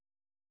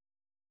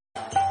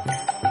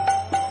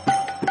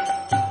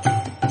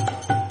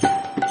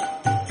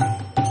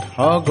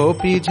O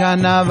Gopi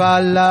Jana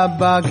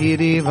Vallabha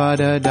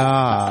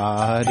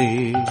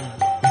Girivardhari.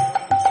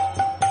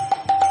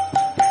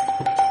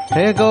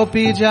 He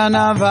Gopi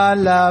Jana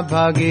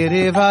Vallabha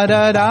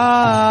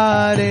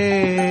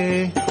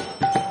Girivardhari.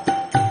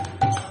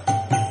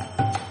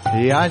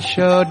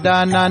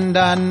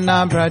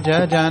 Yashodanandana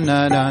Braja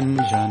Jana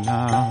Ranjana.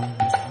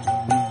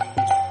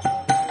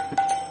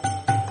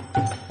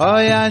 O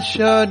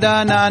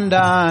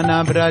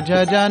Yashodanandana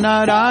Braja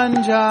Jana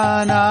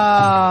Ranjana.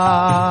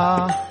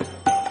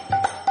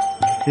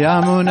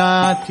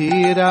 Yamuna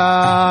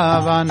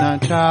Tira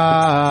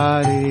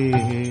Vanachari.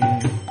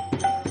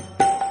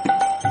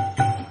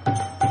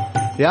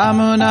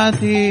 Yamuna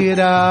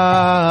Tira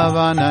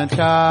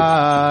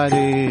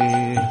Vanachari.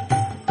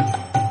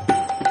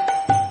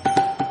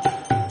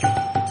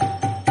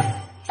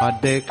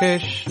 Hare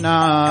Krishna,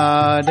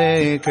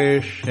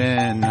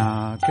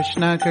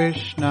 Krishna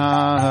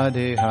Krishna,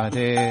 Hare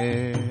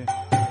Hare,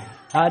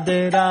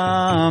 Hare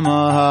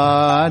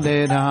Rama,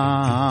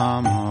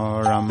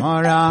 Rama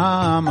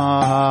Rama,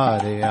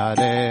 Hare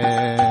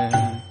Hare.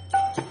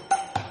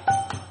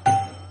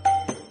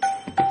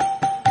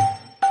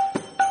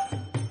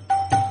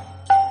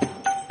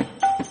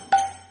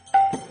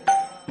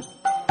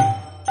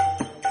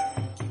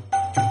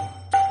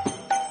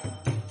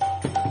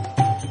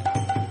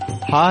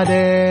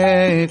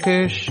 Hare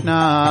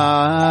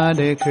Krishna,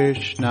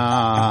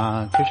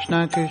 Krishna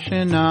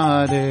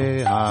Krishna,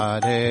 Hare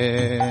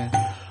Hare,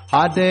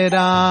 Hare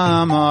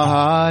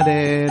Rama,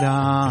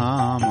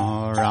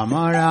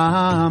 Rama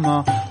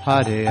Rama,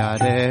 Hare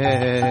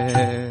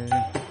Hare.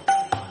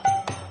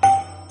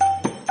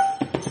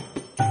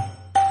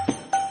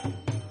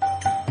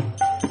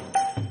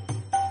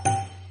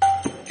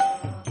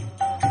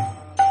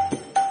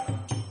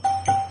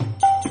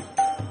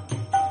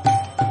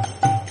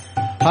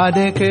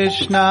 Hare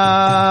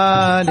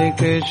Krishna,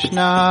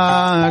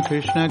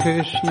 Krishna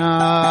Krishna,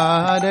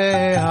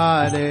 Hare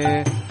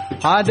Hare,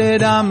 Hare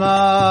Rama,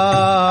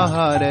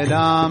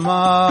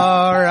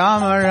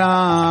 Rama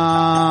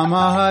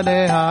Rama,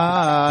 Hare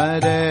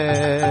Hare.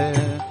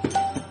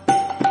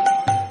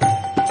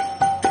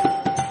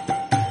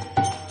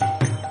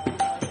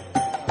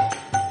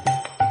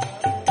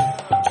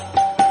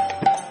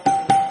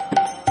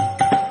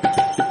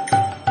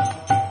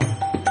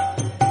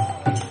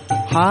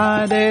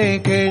 Hare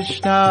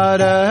Krishna,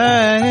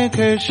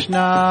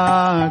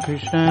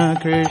 Krishna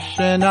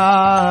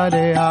Krishna,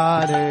 Hare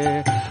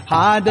Hare,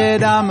 Hare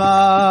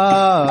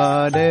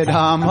Rama,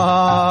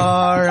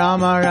 Rama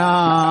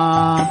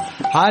Rama,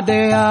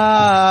 Hare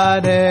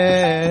Hare.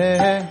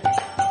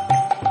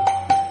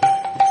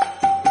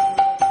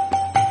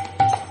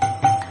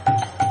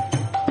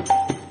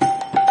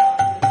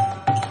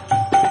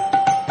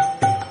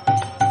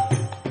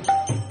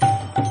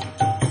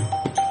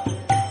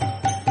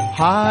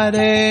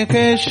 Hare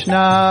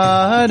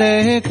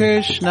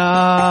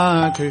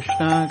Krishna,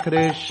 Krishna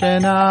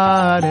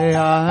Krishna, Hare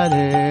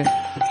Hare,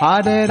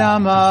 Hare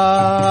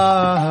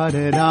Rama,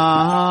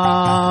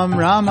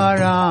 Rama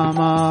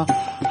Rama,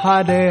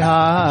 Hare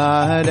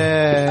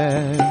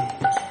Hare.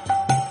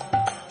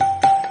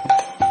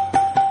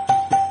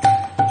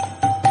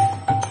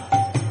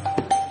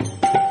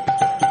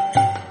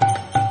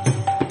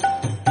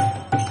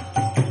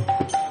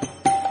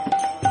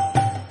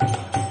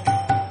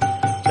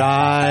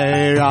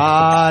 Jai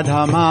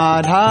Radha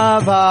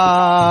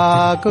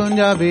Madhava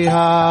Kunja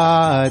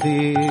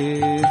Bihari.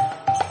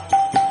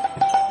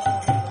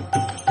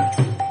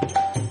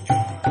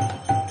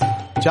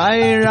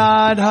 Jai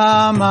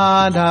Radha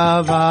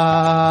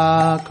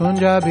Madhava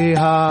Kunja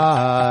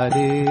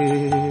Bihari.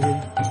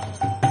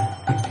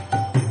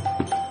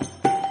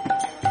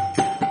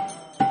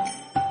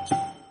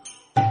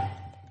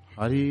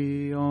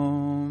 Hari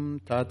Om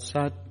Tat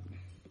Sat.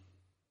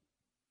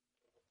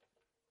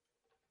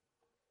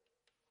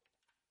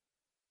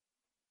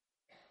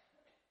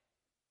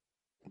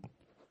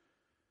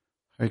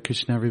 Hare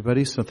Krishna,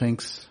 everybody. So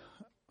thanks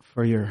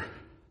for your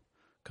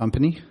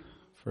company,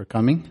 for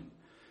coming.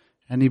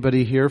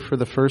 Anybody here for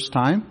the first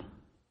time?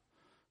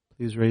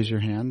 Please raise your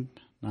hand,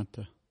 not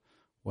to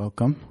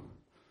welcome.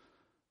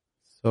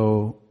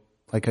 So,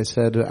 like I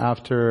said,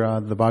 after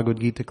the Bhagavad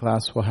Gita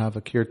class, we'll have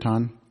a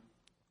kirtan.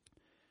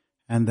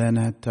 And then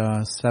at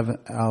 7,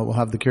 we'll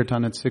have the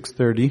kirtan at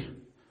 6:30.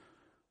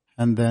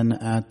 And then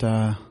at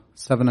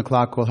 7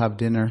 o'clock, we'll have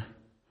dinner.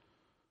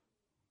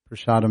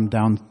 Prasadam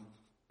down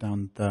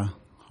the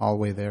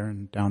hallway there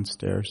and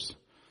downstairs.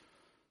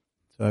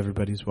 So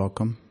everybody's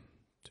welcome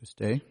to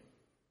stay.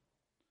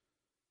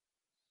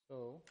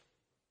 So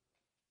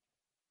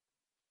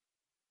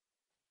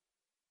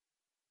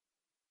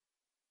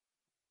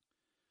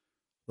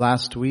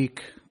last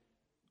week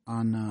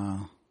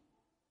on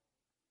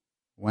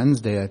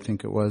Wednesday, I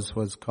think it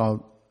was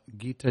called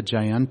Gita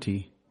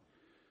Jayanti.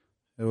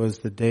 It was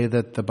the day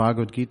that the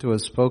Bhagavad Gita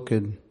was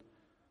spoken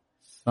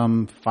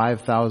some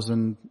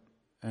 5,000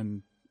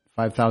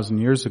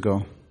 years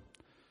ago.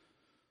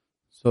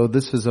 So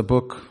this is a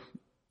book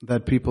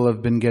that people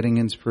have been getting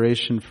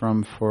inspiration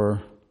from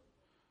for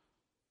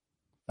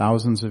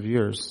thousands of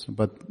years.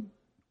 But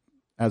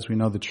as we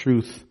know, the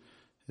truth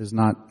is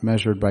not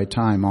measured by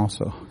time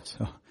also.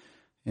 So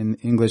in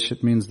English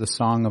it means the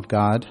song of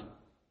God.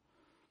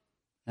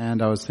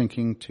 And I was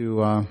thinking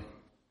to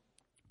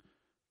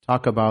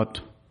talk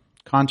about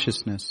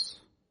consciousness.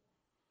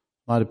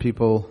 A lot of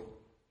people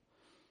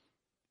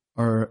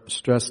are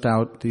stressed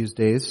out these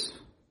days,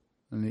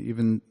 and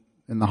even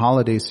in the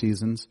holiday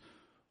seasons,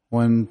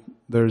 when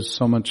there's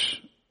so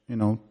much,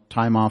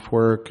 time off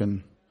work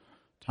and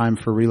time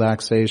for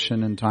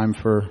relaxation and time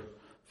for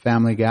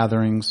family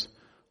gatherings.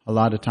 A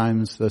lot of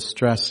times the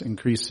stress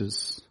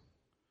increases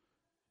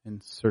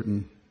in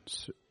certain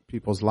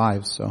people's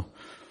lives. So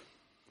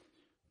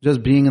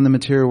just being in the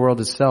material world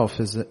itself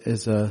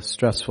is a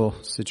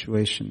stressful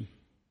situation,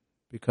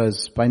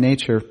 because by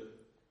nature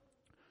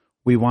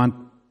we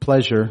want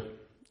pleasure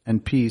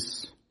and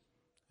peace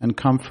and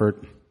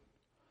comfort,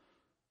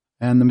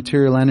 and the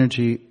material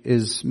energy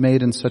is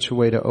made in such a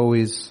way to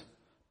always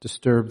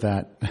disturb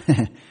that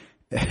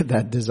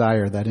that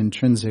desire, that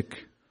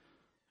intrinsic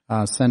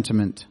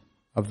sentiment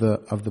of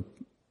the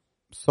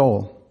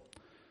soul.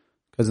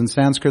 Because in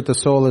Sanskrit the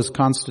soul is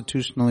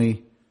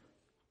constitutionally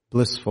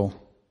blissful,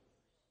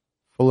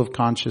 full of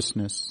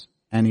consciousness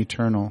and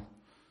eternal.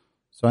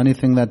 So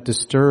anything that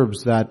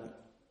disturbs that,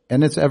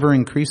 and it's ever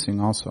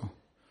increasing also.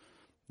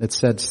 It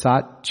said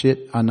Sat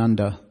Chit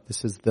Ananda.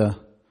 This is the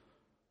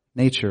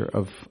nature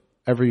of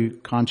every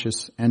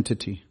conscious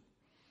entity,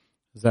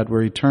 is that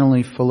we're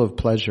eternally full of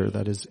pleasure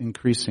that is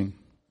increasing.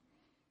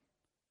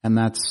 And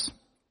that's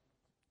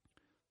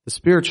the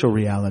spiritual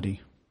reality.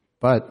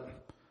 But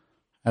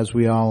as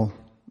we all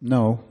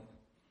know,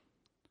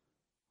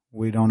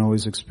 we don't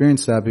always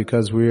experience that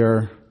because we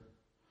are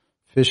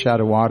fish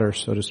out of water,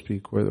 so to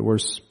speak.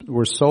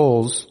 We're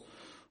souls,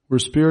 we're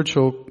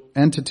spiritual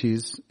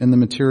entities in the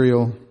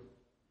material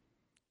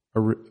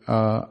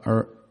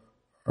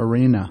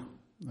arena,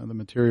 the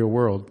material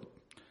world.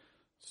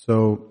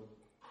 So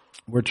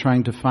we're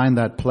trying to find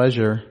that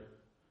pleasure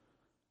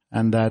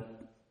and that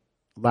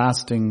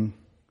lasting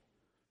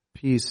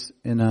peace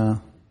in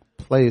a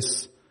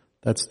place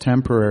that's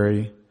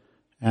temporary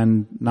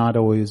and not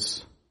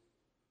always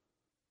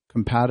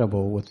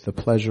compatible with the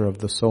pleasure of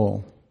the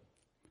soul.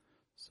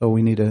 So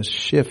we need a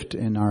shift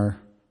in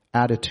our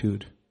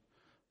attitude.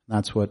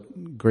 That's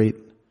what great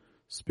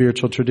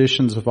spiritual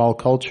traditions of all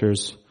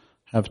cultures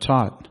have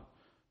taught.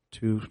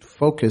 To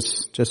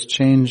focus, just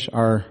change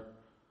our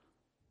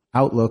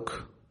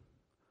outlook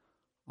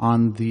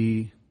on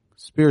the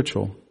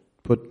spiritual.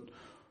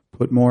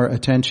 Put more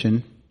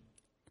attention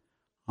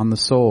on the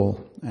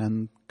soul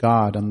and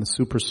God, on the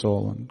super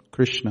soul and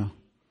Krishna,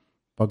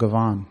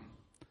 Bhagavan.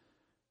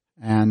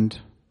 And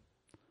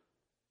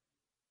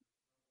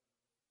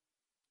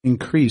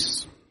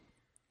increase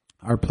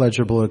our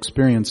pleasurable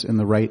experience in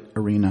the right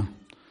arena.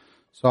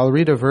 So I'll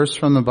read a verse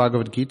from the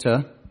Bhagavad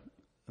Gita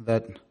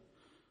that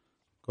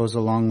goes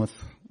along with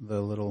the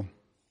little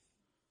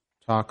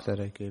talk that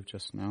I gave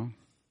just now.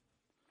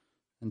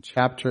 In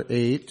chapter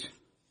 8,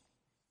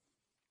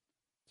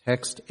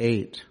 text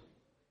 8.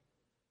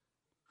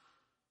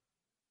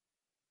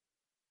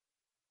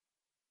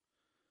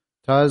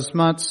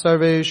 Tasmat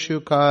sarveshu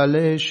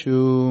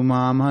kaleshu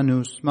mam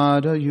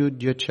anusmara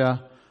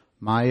yudyacha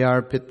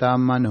mayarpita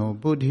mano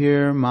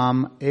buddhir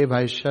mam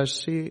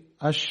evaishasi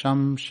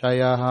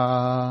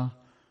ashamshayaha.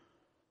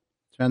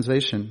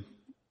 Translation.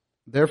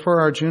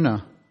 Therefore,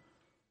 Arjuna,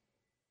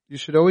 you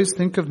should always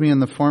think of me in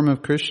the form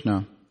of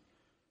Krishna,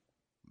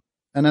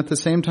 and at the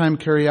same time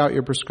carry out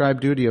your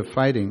prescribed duty of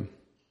fighting.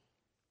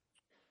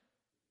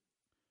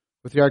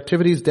 With your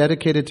activities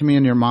dedicated to me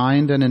and your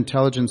mind and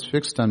intelligence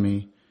fixed on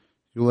me,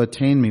 you will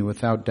attain me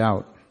without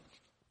doubt.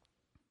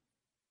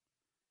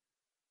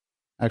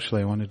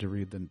 Actually, I wanted to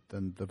read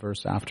the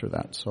verse after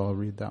that, so I'll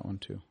read that one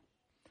too.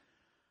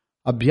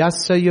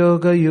 Abhyasa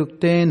yoga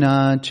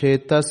yuktena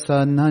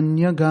chetasa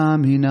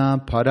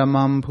nanyagamina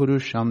paramam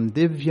purusham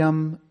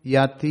divyam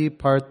yati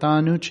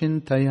partanu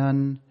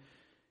chintayan.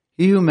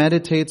 He who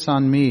meditates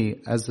on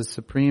me as the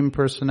Supreme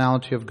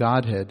Personality of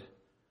Godhead,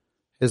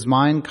 his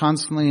mind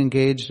constantly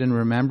engaged in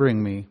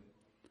remembering me,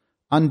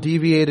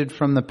 undeviated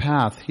from the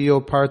path, he,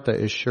 O Partha,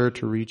 is sure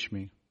to reach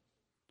me.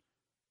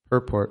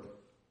 Purport.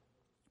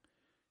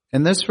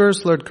 In this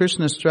verse, Lord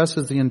Krishna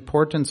stresses the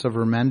importance of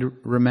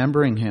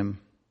remembering him.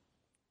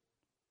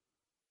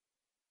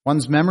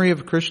 One's memory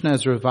of Krishna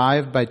is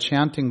revived by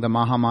chanting the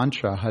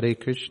Mahamantra, Hare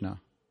Krishna.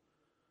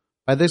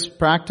 By this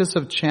practice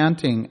of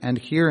chanting and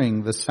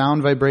hearing the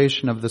sound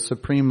vibration of the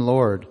Supreme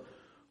Lord,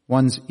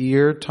 one's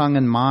ear, tongue,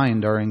 and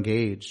mind are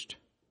engaged.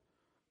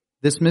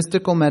 This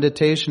mystical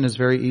meditation is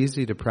very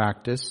easy to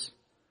practice,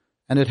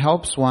 and it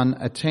helps one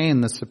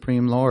attain the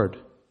Supreme Lord.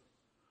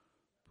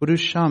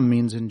 Purusham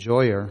means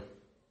enjoyer.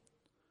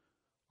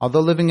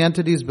 Although living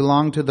entities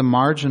belong to the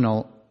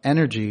marginal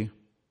energy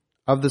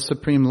of the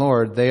Supreme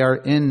Lord, they are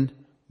in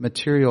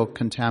material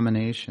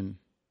contamination.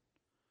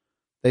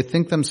 They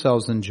think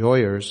themselves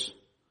enjoyers,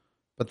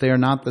 but they are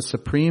not the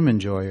supreme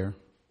enjoyer.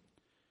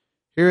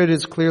 Here it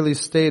is clearly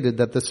stated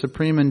that the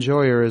supreme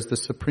enjoyer is the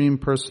Supreme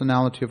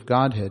Personality of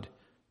Godhead,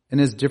 in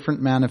his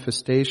different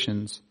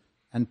manifestations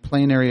and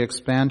plenary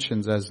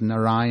expansions as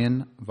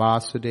Narayan,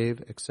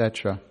 Vasudeva,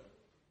 etc.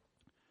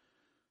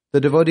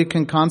 The devotee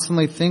can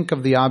constantly think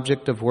of the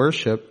object of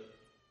worship,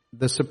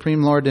 the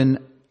Supreme Lord, in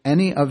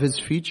any of his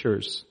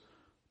features,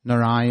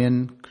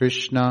 Narayan,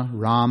 Krishna,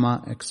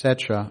 Rama,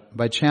 etc.,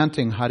 by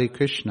chanting Hare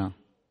Krishna.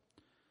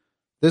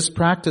 This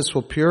practice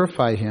will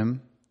purify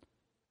him,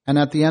 and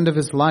at the end of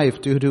his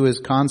life, due to his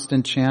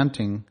constant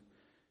chanting,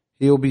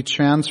 he will be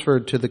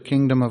transferred to the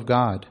kingdom of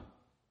God.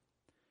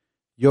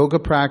 Yoga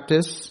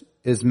practice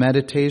is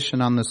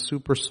meditation on the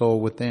supersoul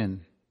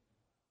within.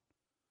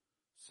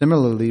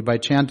 Similarly, by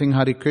chanting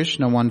Hare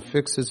Krishna, one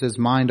fixes his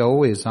mind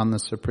always on the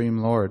Supreme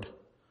Lord.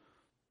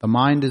 The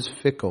mind is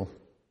fickle,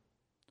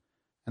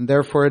 and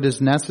therefore it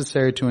is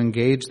necessary to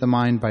engage the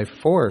mind by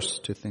force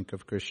to think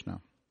of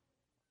Krishna.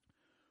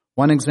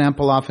 One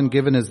example often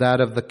given is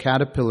that of the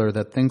caterpillar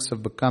that thinks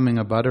of becoming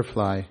a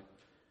butterfly,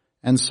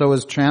 and so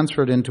is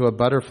transferred into a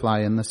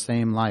butterfly in the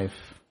same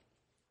life.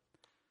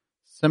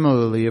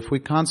 Similarly, if we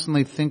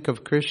constantly think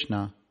of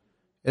Krishna,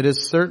 it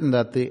is certain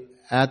that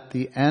at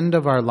the end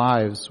of our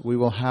lives we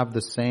will have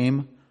the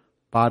same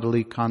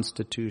bodily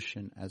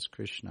constitution as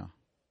Krishna.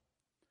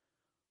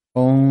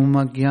 Om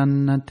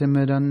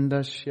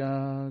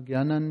Ajnanatimidandasya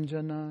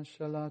Gyananjana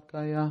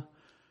Shalakaya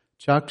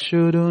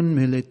Chakshurun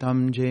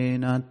Militam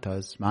Jena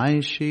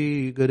Tasmai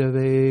Shri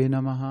Gurave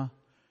Namaha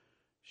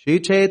Shri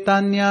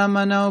Chaitanya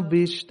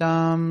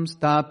Manobishtam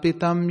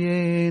Stapitam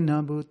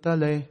Yena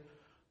Bhutale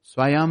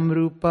Swayam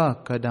Rupa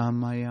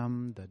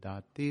Kadamayam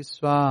Dadati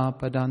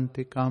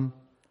Swapadantikam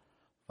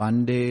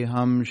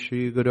Vandeham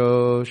Shri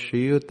Guru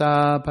Shri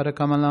Yuta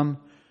Parakamalam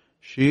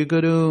Shri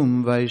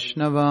Gurum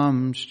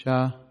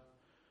Vaishnavamscha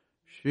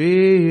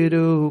Shri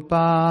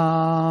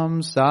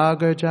Rupam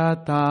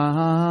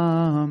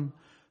Sagarjatam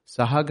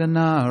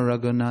Sahagana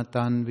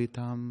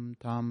Raghunathanvitam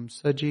Tam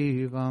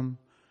Sajivam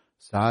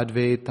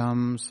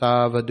Sadvetam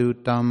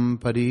Savadutam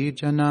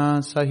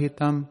Parijana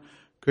Sahitam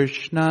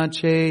Krishna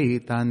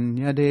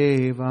Chaitanya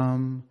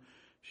Devam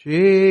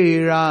Shri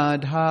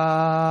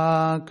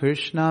Radha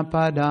Krishna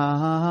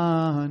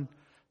Padan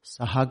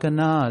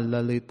Sahagana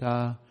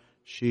Lalita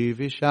Shri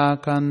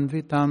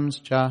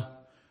Vishakanvitamscha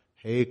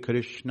He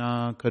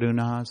Krishna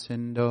Karuna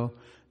Sindho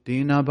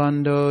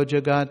Dinabandho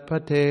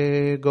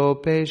Jagatpate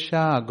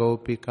Gopesha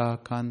Gopika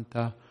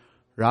Kanta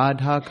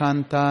Radha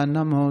Kanta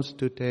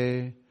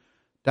Namostute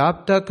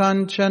Tapta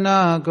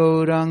Kanchana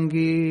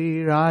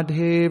Gaurangi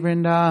Radhe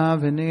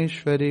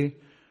Vrindavaneshwari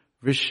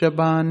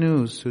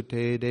Vrishabhanu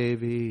Sute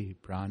Devi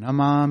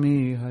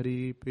Pranamami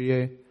Hari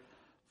Priye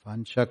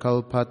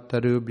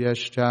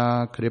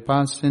Vanchakalpatarubhyascha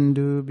Kripa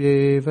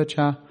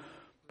Sindhubhyevacha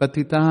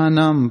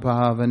Patitanam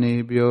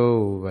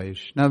Pavanebhyo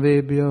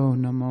Vaishnavebhyo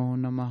Namo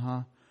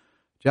Namaha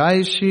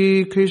Jai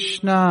Shri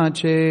Krishna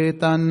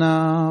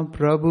Chaitanya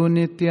Prabhu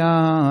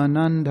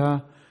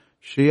Nityananda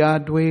Shri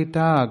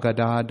Advaita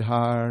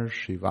Gadadhar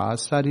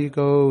Shivasari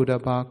Gauda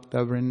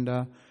Bhakta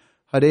Vrinda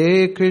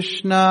Hare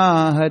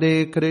Krishna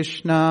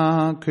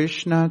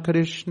Krishna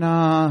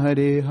Krishna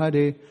Hare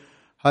Hare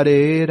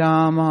Hare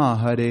Rama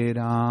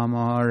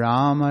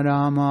Rama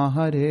Rama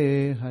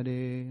Hare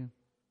Hare.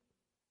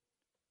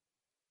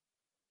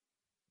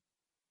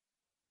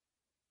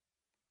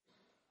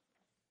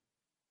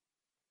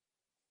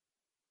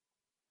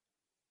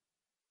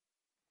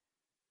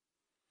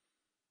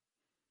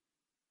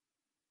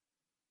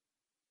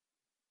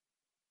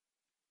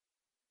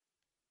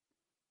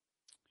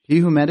 He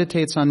who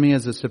meditates on me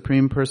as the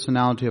Supreme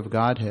Personality of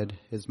Godhead,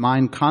 his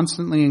mind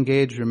constantly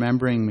engaged in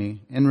remembering me,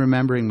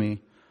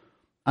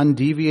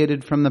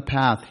 undeviated from the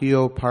path, he,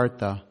 O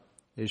Partha,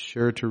 is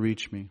sure to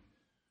reach me.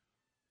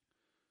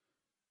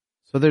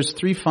 So there's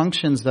three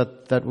functions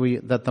that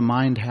the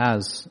mind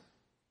has.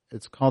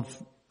 It's called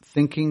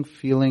thinking,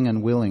 feeling,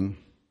 and willing.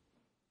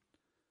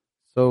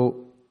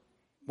 So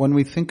when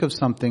we think of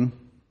something,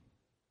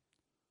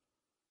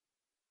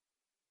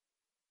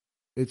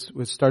 it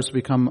starts to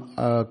become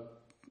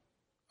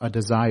a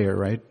desire,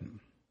 right?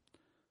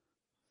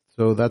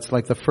 So that's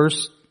like the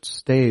first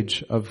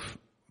stage of,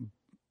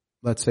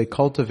 let's say,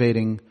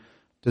 cultivating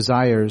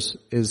desires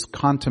is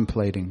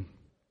contemplating.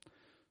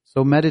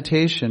 So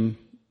meditation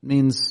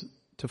means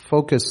to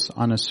focus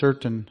on a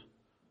certain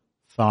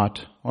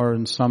thought, or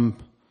in some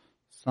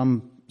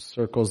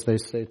circles they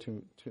say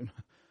to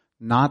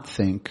not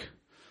think.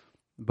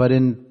 But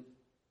in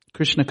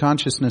Krishna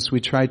consciousness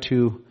we try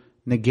to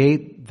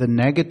negate the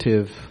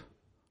negative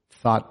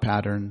thought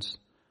patterns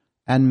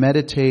and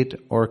meditate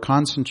or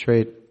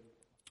concentrate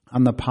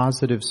on the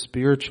positive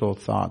spiritual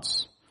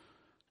thoughts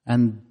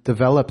and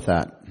develop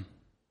that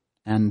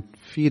and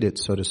feed it,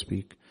 so to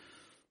speak.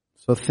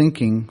 So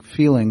thinking,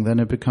 feeling, then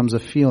it becomes a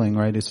feeling,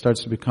 right? It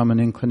starts to become an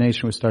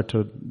inclination. We start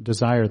to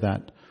desire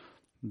that.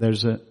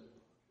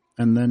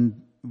 And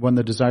then when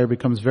the desire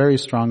becomes very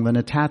strong, then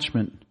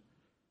attachment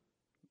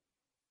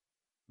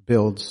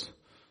builds.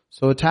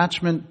 So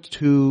attachment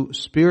to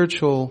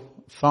spiritual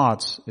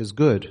thoughts is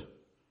good.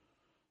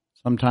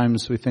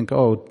 Sometimes we think,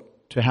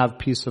 to have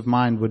peace of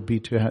mind would be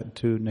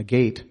to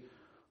negate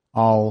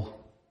all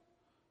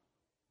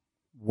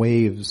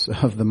waves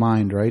of the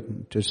mind,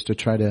 right? Just to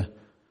try to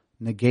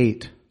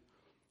negate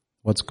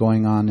what's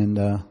going on in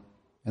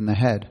the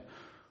head.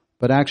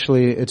 But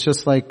actually, it's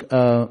just like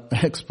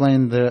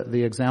explain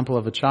the example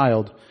of a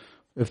child.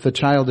 If the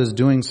child is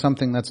doing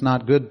something that's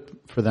not good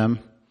for them,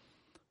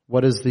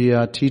 what does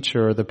the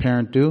teacher or the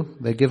parent do?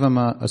 They give them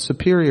a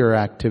superior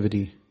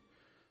activity,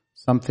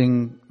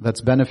 something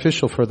that's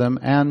beneficial for them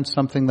and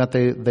something that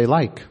they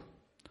like.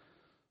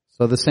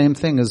 So the same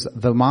thing is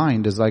the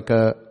mind is like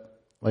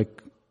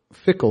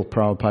fickle.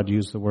 Prabhupada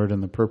used the word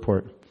in the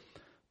purport,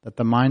 that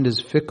the mind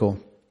is fickle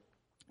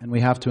and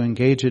we have to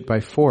engage it by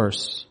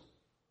force.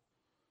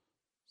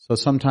 So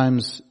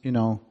sometimes,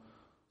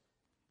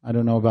 I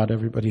don't know about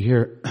everybody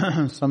here,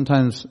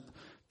 sometimes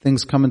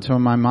things come into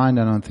my mind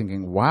and I'm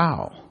thinking,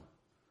 wow,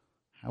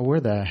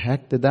 where the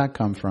heck did that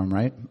come from,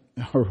 right?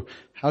 Or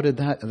how did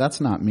that's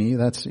not me,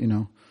 that's,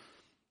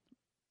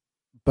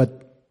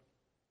 but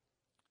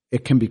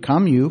it can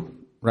become you,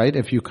 right?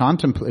 If you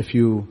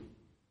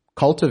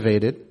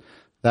cultivate it,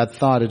 that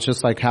thought, it's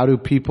just like, how do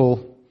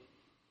people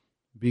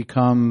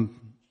become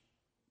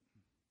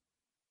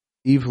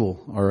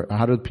evil, or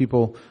how do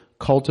people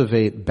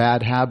cultivate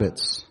bad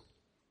habits?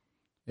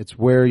 It's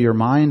where your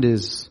mind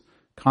is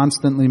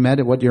constantly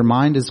what your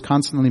mind is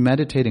constantly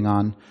meditating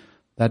on,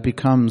 that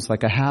becomes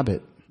like a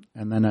habit,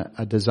 and then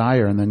a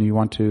desire, and then you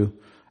want to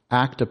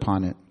act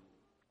upon it.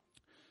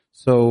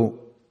 So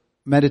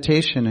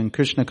meditation and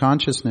Krishna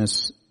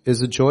consciousness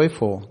is a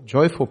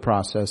joyful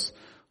process.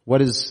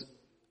 What is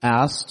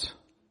asked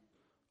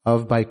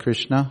of by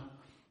Krishna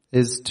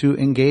is to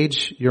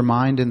engage your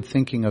mind in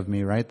thinking of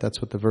me, right?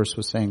 That's what the verse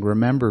was saying.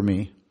 Remember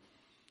me.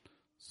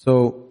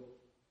 So,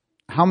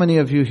 how many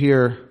of you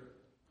here,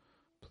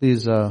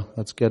 please,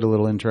 let's get a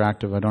little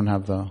interactive. I don't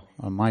have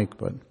a mic,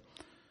 but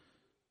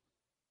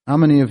how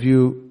many of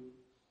you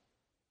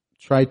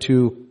try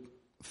to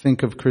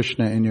think of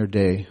Krishna in your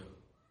day?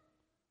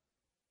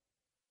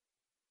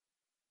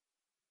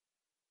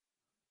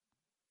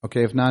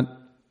 Okay, if not,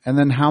 and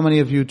then how many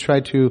of you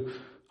try to,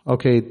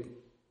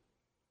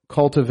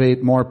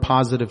 cultivate more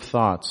positive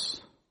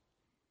thoughts?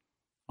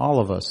 All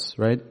of us,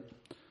 right?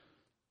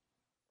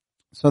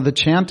 So the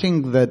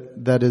chanting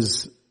that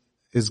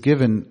is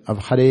given of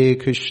Hare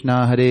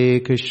Krishna,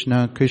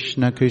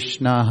 Krishna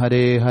Krishna,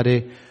 Hare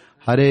Hare,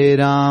 Hare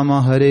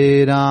Rama,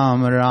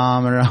 Rama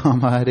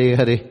Rama, Hare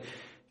Hare.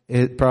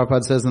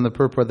 Prabhupada says in the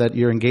purport that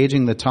you're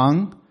engaging the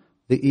tongue,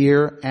 the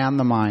ear, and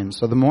the mind.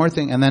 So the more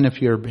and then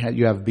if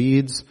you have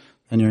beads,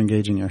 then you're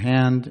engaging your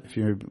hand. If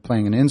you're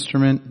playing an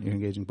instrument, you're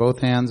engaging both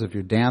hands. If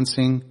you're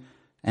dancing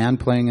and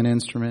playing an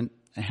instrument,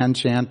 and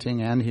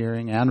chanting, and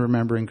hearing, and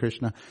remembering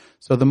Krishna.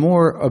 So the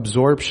more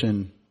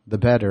absorption, the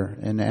better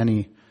in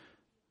any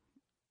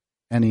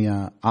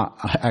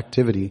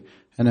activity.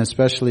 And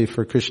especially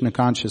for Krishna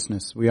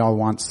consciousness, we all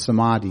want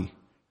samadhi,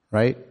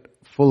 right?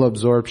 Full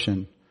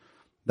absorption.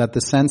 That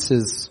the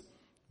senses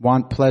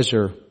want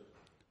pleasure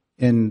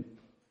in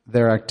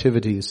their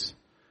activities.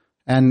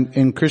 And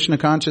in Krishna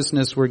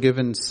consciousness, we're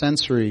given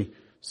sensory,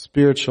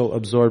 spiritual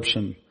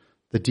absorption.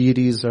 The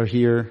deities are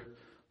here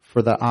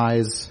for the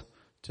eyes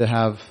to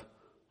have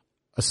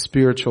a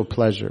spiritual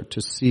pleasure,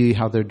 to see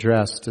how they're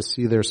dressed, to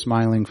see their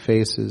smiling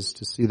faces,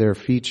 to see their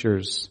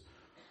features.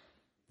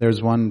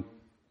 There's one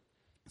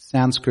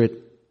Sanskrit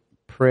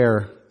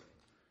prayer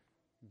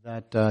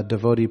that a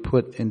devotee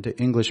put into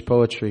English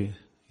poetry.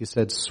 He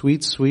said,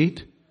 "Sweet,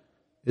 sweet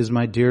is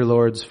my dear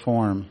Lord's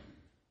form.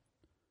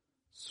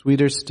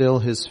 Sweeter still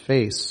his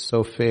face,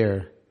 so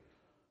fair.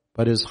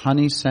 But his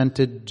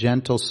honey-scented,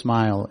 gentle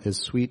smile is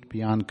sweet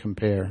beyond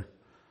compare.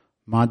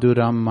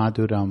 Madhuram,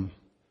 madhuram."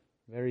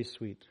 Very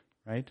sweet,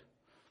 right?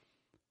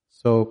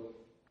 So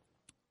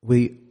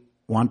we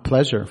want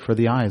pleasure for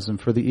the eyes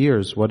and for the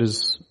ears. What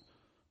is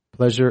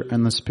pleasure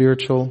and the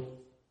spiritual?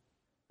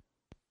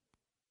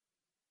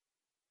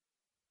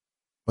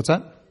 What's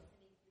that?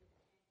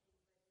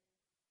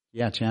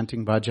 Yeah,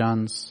 chanting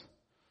bhajans,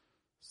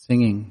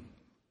 singing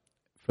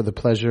for the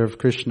pleasure of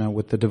Krishna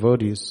with the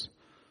devotees.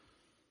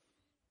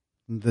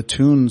 The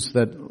tunes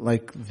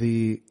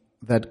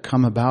that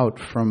come about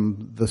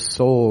from the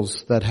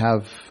souls that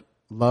have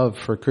love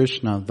for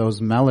Krishna, those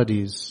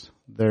melodies,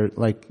 they're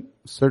like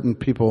certain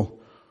people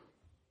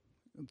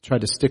try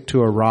to stick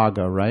to a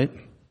raga, right?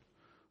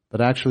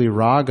 But actually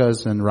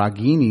ragas and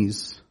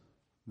raginis,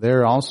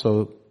 they're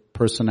also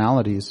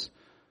personalities.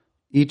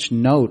 Each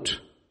note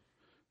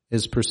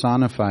is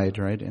personified,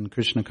 right? In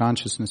Krishna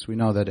consciousness, we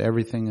know that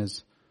everything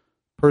is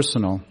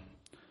personal.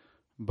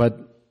 But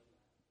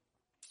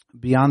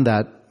beyond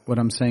that, what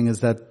I'm saying is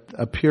that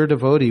a pure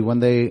devotee, when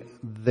they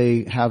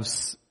have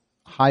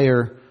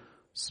higher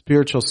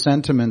spiritual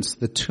sentiments,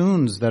 the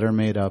tunes that are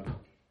the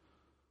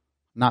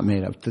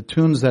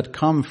tunes that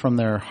come from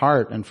their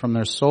heart and from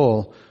their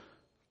soul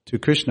to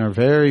Krishna are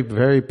very,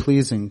 very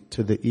pleasing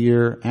to the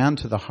ear and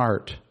to the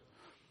heart.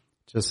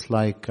 Just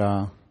like,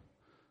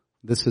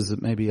 this is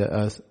maybe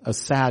a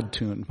sad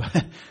tune,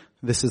 but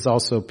this is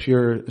also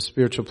pure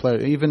spiritual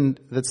pleasure. Even,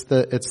 it's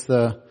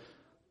the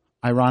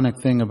ironic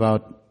thing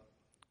about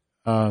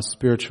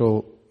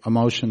spiritual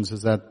emotions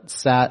is that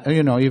sad,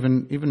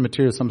 even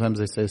material, sometimes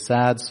they say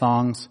sad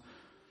songs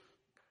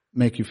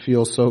make you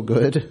feel so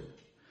good.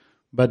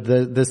 But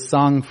this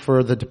song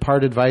for the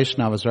departed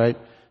Vaishnavas, right?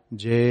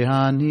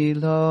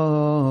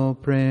 Jehanilo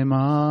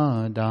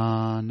Premadana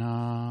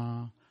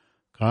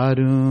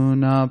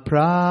Karuna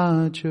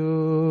Prachur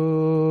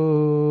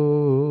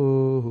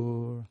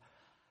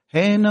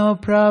Heno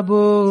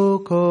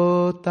Prabhu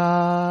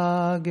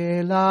Kota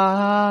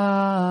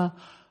Gela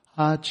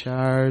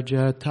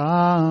Acharya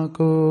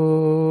Thakur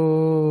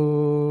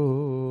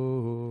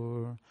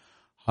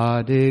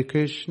Hare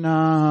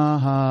Krishna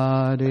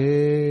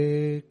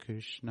Hare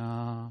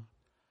Krishna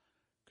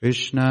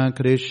Krishna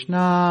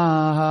Krishna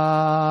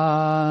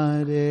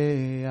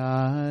Hare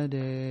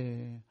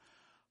Hare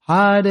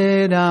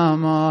Hare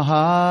Rama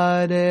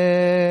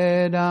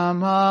Hare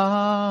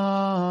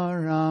Rama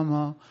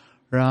Rama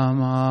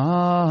Rama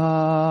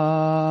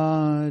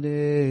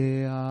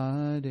Hare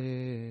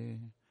Hare.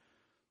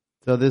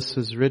 So this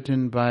was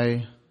written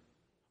by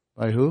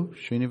who?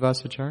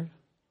 Srinivasacharya?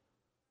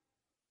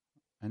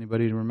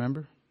 Anybody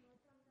remember?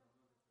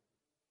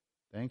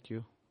 Thank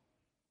you.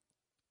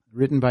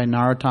 Written by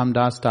Narottam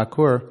Das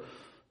Thakur.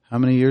 How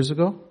many years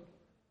ago?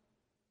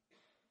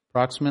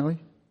 Approximately?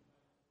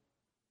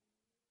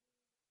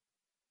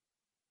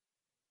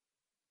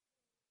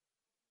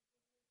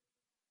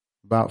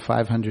 About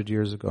 500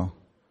 years ago.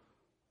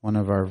 One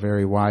of our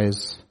very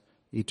wise,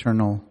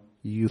 eternal,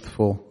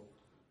 youthful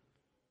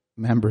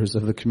members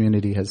of the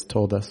community has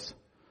told us.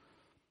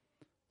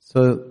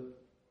 So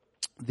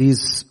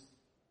these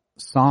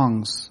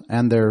songs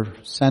and their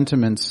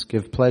sentiments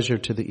give pleasure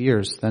to the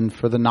ears. Then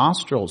for the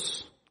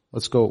nostrils,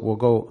 we'll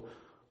go,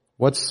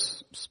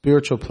 what's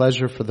spiritual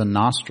pleasure for the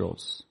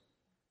nostrils?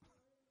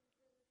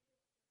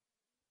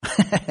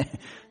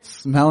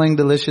 Smelling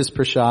delicious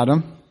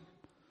prasadam,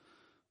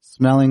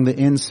 smelling the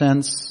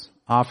incense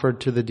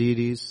offered to the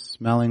deities,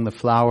 smelling the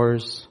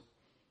flowers.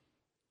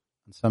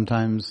 And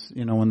sometimes,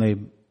 when they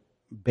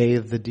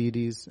bathe the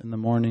deities in the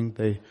morning,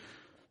 they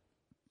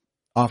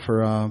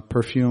offer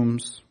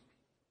perfumes.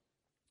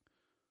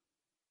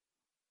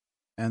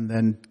 And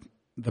then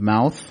the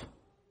mouth,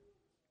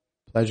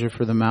 pleasure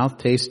for the mouth,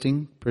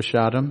 tasting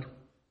prasadam.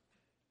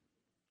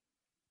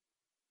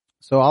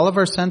 So all of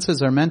our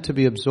senses are meant to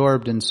be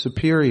absorbed in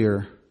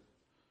superior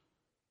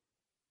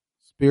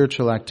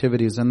spiritual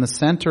activities, and the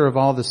center of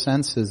all the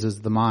senses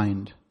is the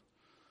mind.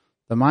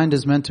 The mind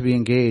is meant to be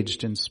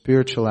engaged in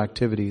spiritual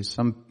activities.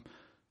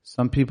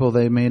 Some people,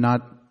 they may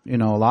not, a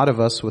lot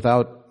of us,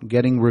 without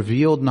getting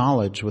revealed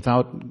knowledge,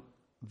 without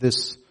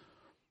this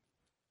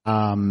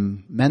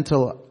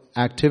mental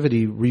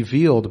activity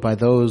revealed by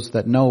those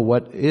that know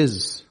what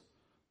is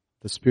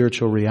the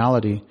spiritual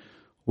reality,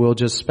 will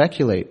just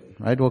speculate,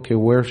 right? Okay,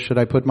 where should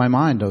I put my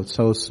mind?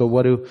 So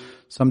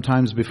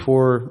sometimes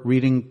before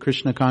reading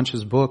Krishna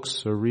conscious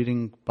books or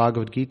reading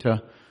Bhagavad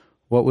Gita,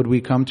 what would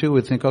we come to?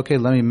 We'd think, okay,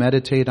 let me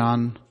meditate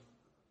on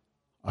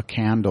a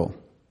candle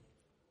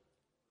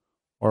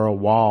or a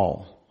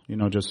wall,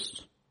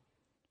 just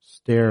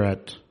stare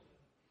at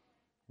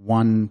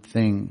one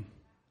thing.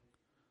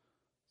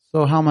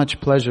 So how much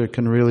pleasure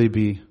can really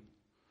be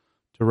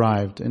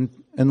derived? And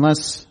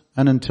unless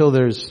and until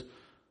there's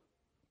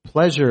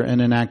pleasure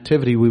in an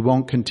activity, we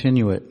won't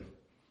continue it.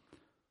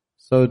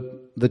 So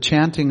the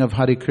chanting of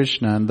Hare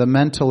Krishna and the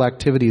mental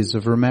activities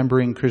of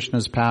remembering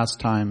Krishna's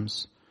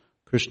pastimes,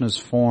 Krishna's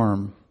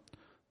form.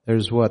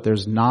 There's what?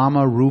 There's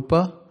Nama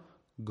Rupa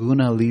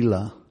Guna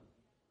Lila.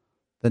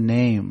 The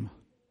name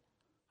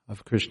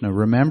of Krishna.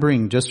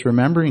 Just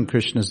remembering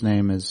Krishna's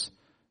name is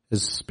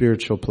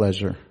spiritual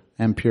pleasure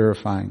and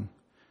purifying.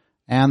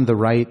 And the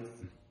right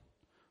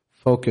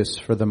focus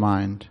for the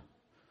mind.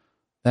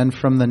 Then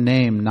from the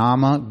name,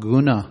 Nama,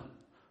 Guna.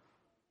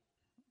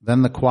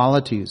 Then the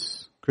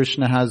qualities.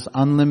 Krishna has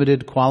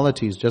unlimited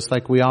qualities, just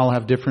like we all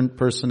have different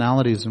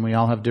personalities and we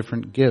all have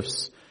different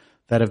gifts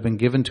that have been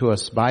given to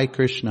us by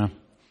Krishna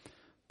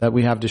that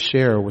we have to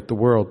share with the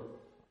world.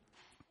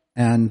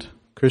 And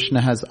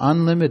Krishna has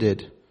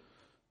unlimited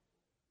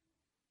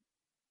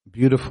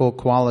beautiful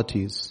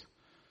qualities.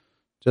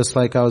 Just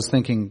like I was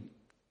thinking,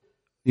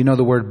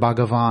 the word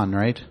Bhagavan,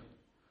 right?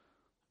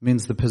 It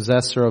means the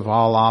possessor of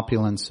all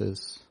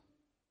opulences.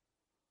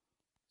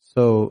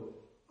 So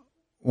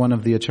one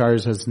of the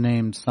acharyas has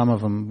named some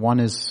of them. One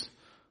is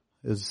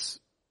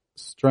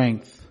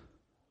strength.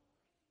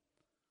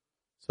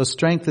 So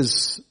strength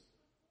is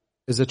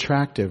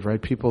attractive,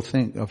 right? People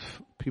think of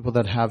people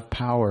that have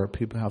power,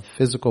 people have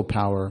physical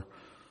power.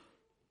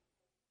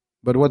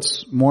 But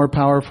what's more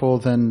powerful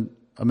than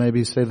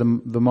maybe say the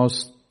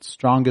most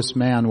strongest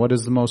man? What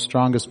is the most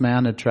strongest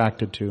man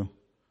attracted to?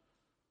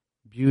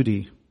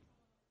 Beauty.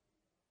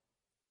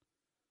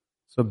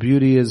 So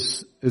beauty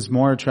is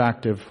more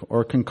attractive,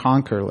 or can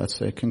conquer, let's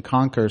say, can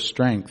conquer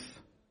strength.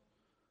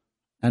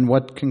 And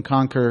what can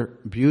conquer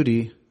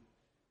beauty?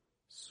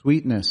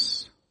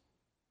 Sweetness.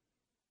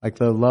 Like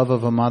the love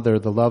of a mother,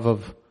 the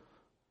love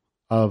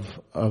of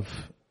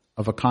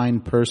a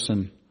kind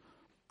person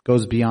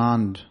goes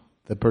beyond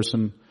the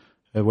person,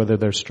 whether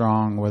they're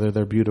strong, whether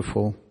they're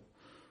beautiful,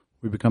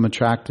 We become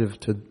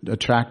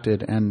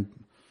attracted and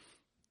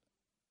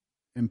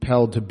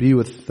impelled to be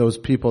with those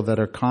people that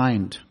are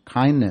kind.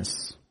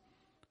 Kindness.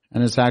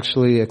 And it's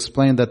actually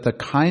explained that the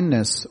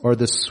kindness or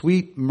the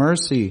sweet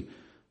mercy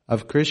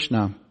of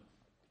Krishna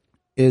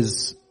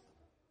is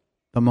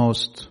the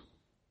most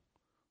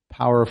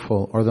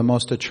powerful or the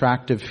most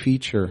attractive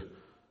feature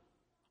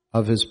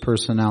of his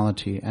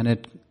personality. And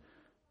it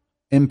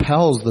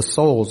impels the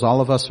souls.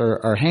 All of us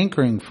are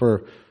hankering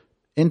for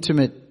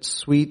intimate,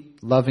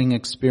 sweet, loving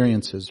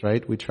experiences,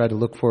 right? We try to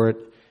look for it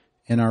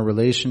in our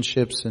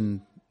relationships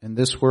and in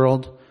this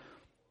world,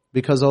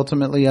 because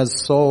ultimately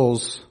as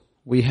souls,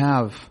 we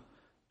have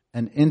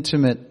an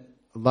intimate,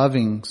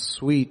 loving,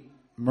 sweet,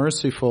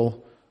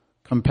 merciful,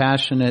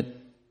 compassionate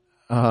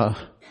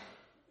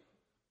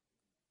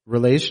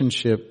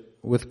relationship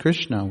with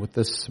Krishna, with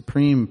the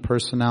Supreme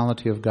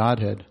Personality of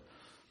Godhead,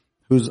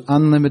 whose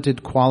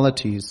unlimited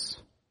qualities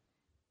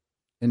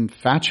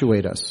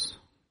infatuate us.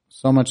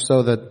 So much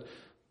so that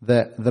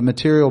the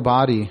material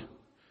body,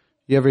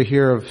 you ever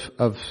hear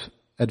of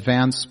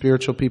advanced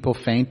spiritual people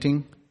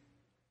fainting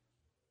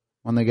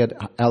when they get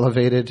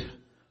elevated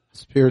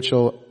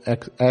spiritual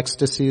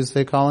ecstasies,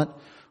 they call it?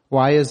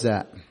 Why is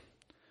that?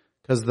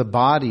 Because the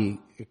body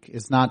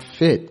is not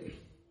fit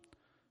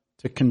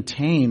to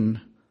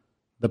contain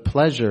the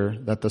pleasure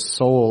that the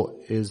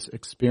soul is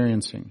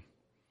experiencing.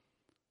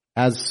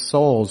 As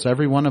souls,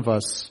 every one of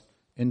us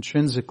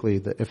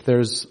intrinsically, if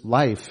there's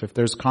life, if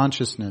there's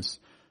consciousness,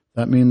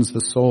 that means the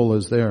soul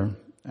is there.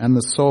 And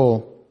the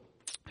soul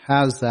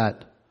has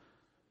that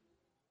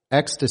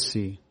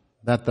ecstasy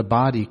that the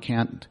body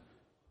can't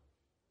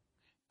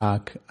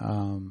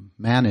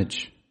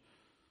manage.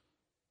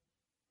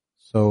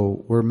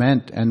 So we're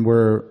meant, and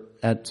we're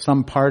at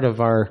some part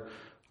of our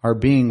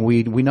being,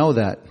 we know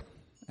that.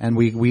 And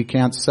we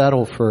can't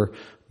settle for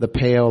the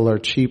pale or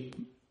cheap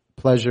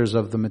pleasures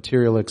of the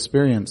material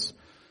experience.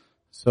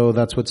 So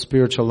that's what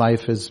spiritual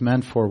life is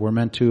meant for. We're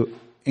meant to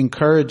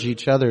encourage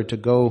each other to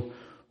go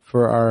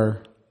for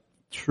our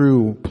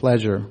true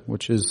pleasure,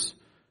 which is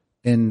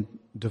in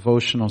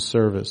devotional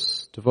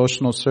service.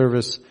 Devotional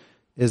service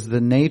is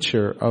the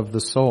nature of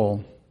the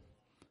soul.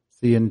 It's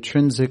the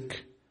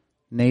intrinsic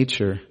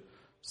nature.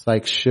 It's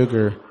like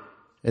sugar.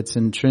 Its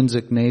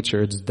intrinsic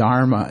nature, its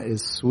dharma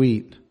is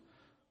sweet.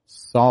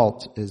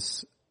 Salt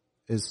is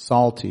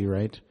salty,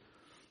 right?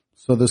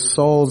 So the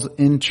soul's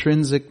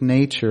intrinsic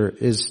nature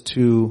is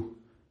to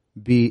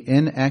be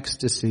in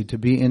ecstasy, to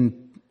be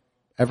in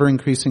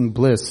ever-increasing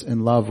bliss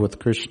in love with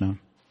Krishna.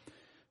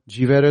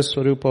 Jivera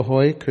Swarupa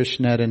Hoy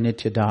Krishnara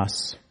Nitya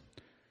Das.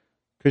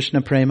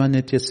 Krishna Prema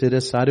Nitya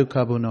Siddha Sadhu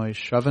Kabunoi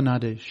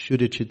Shravanade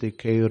Shuddhachiti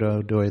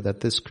Keura Doi. That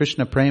this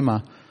Krishna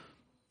Prema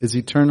is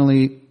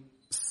eternally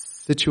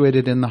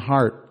situated in the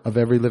heart of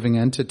every living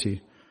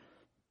entity.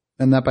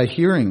 And that by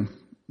hearing,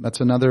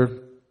 that's another,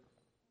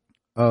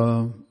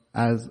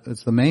 as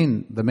it's the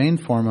main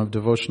form of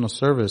devotional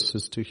service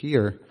is to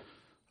hear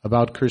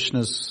about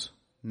Krishna's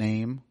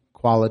name,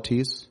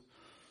 qualities.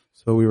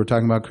 So we were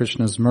talking about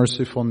Krishna's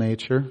merciful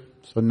nature.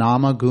 So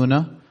Nama,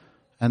 Guna,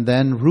 and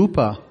then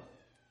Rupa,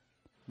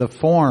 the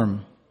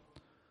form,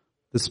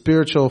 the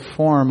spiritual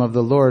form of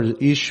the Lord.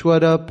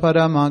 Ishwara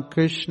Parama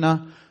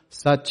Krishna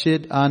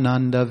Satchid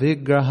Ananda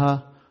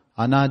Vigraha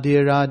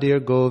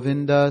Anadiradir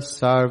Govinda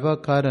Sarva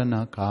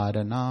Karana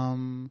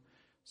Karanam.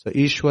 So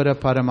Ishwara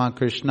Parama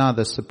Krishna,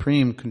 the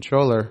Supreme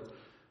Controller,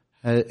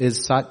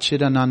 is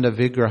Satchidananda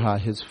Vigraha.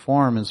 His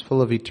form is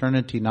full of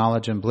eternity,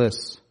 knowledge, and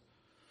bliss.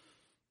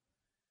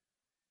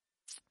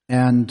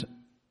 And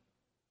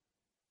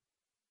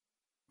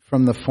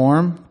from the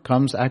form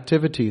comes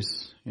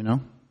activities,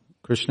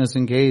 Krishna is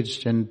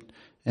engaged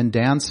in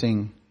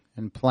dancing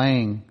and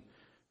playing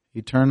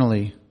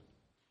eternally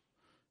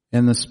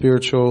in the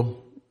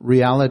spiritual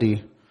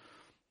reality.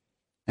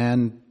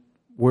 And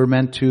we're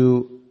meant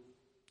to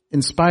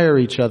inspire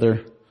each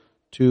other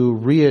to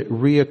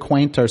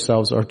reacquaint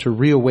ourselves or to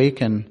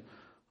reawaken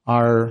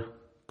our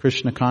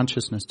Krishna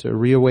consciousness, to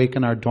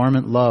reawaken our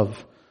dormant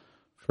love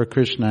for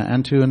Krishna,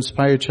 and to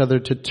inspire each other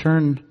to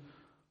turn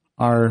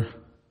our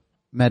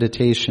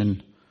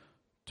meditation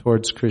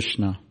towards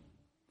Krishna.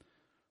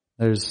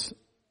 There's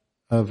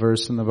a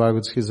verse in the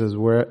Bhagavad Gita that says,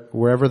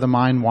 wherever the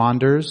mind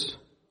wanders,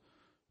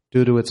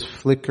 due to its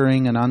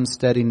flickering and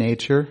unsteady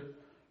nature,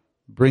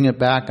 bring it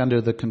back under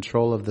the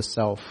control of the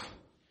self.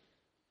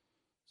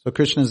 So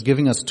Krishna is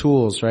giving us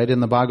tools, right?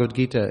 In the Bhagavad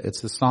Gita, it's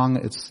the song,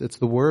 it's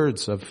the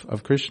words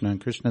of Krishna, and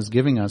Krishna is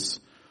giving us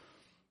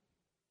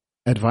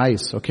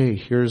advice. Okay,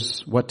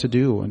 here's what to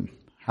do and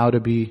how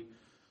to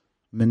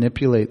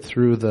manipulate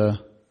through the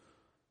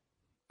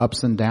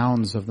ups and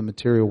downs of the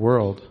material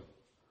world.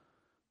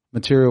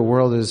 Material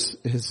world is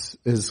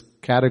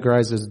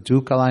categorized as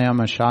dukkhalayam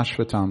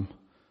shashvatam.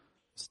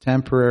 It's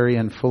temporary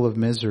and full of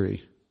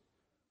misery.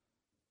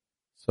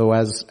 So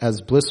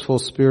as blissful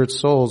spirit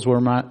souls,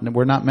 we're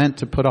not meant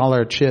to put all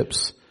our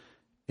chips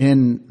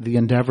in the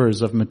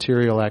endeavors of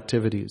material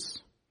activities.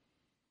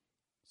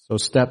 So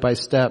step by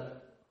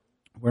step,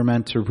 we're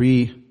meant to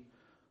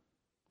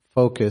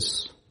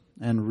refocus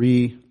and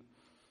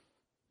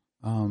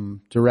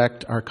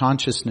direct our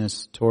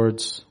consciousness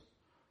towards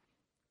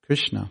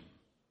Krishna.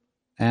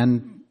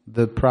 And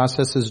the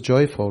process is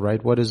joyful,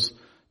 right? What is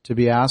to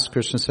be asked?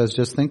 Krishna says,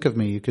 just think of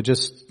me. You can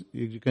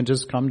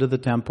just come to the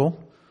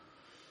temple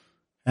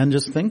and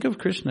just think of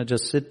Krishna.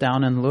 Just sit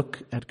down and look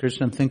at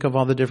Krishna and think of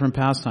all the different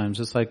pastimes.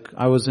 Just like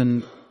I was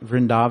in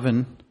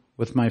Vrindavan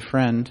with my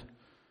friend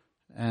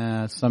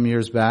some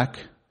years back,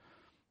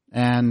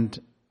 and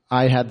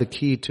I had the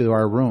key to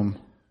our room.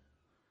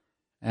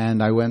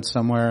 And I went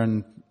somewhere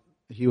and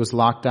he was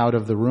locked out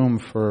of the room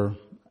for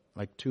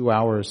like 2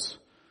 hours.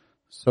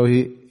 So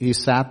he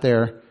sat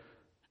there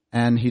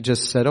and he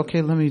just said,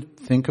 okay, let me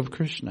think of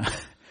Krishna.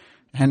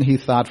 And he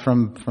thought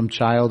from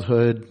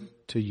childhood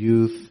to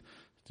youth,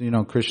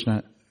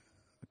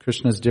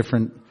 Krishna's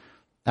different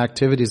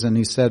activities. And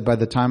he said, by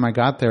the time I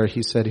got there,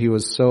 he said he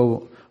was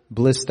so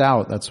blissed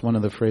out. That's one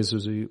of the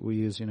phrases we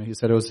use. He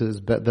said it was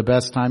the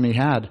best time he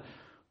had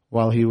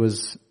while he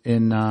was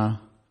in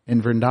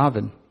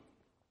Vrindavan.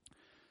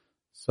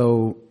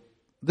 So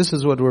this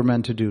is what we're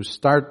meant to do.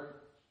 Start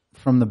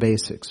from the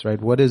basics, right?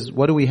 What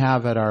do we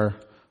have at our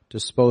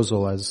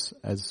disposal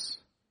as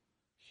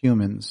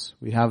humans?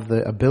 We have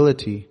the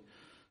ability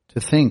to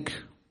think,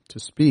 to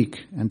speak,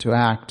 and to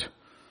act.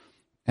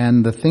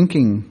 And the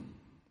thinking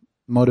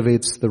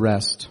motivates the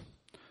rest.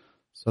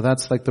 So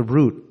that's like the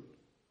root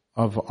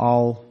of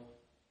all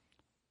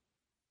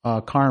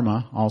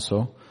karma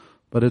also.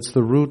 But it's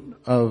the root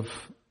of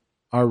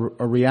our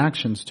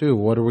reactions too.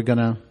 What are we going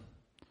to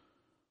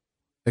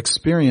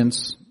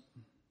experience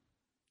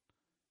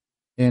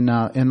in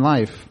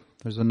life?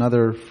 There's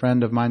another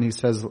friend of mine, he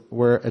says,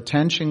 where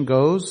attention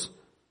goes,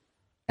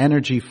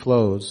 energy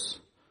flows.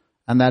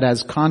 And that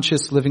as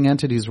conscious living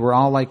entities, we're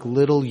all like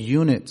little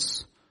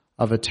units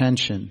of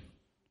attention.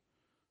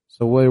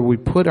 So where we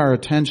put our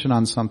attention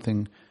on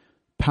something,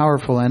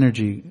 powerful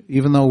energy,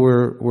 even though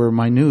we're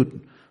minute,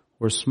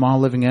 we're small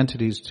living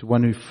entities,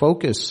 when we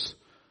focus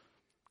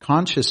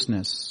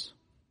consciousness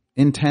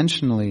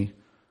intentionally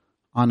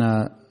on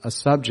a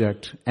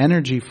subject,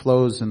 energy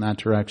flows in that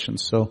direction.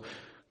 So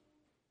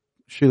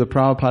Srila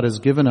Prabhupada has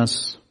given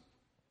us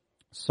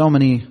so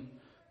many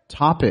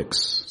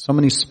topics, so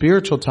many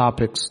spiritual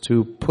topics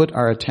to put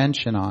our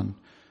attention on.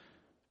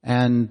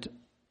 And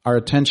our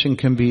attention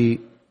can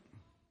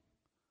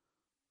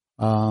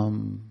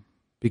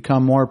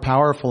become more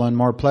powerful and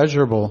more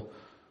pleasurable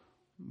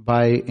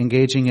by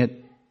engaging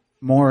it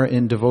more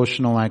in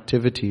devotional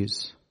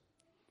activities.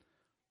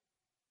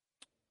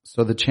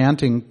 So the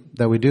chanting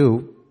that we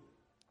do,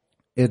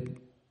 it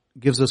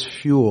gives us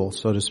fuel,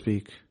 so to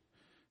speak.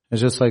 It's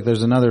just like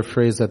there's another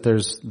phrase that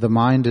the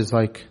mind is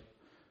like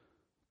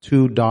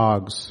two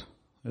dogs.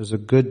 There's a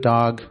good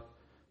dog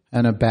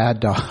and a bad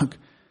dog.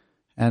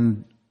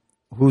 And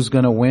who's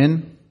going to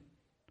win?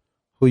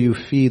 Who you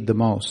feed the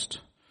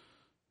most.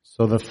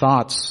 So the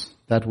thoughts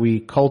that we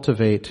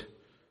cultivate,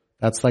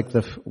 that's like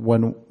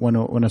when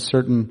a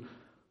certain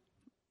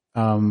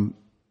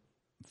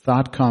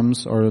thought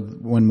comes, or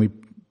when we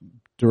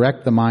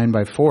direct the mind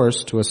by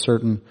force to a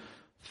certain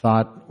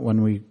thought,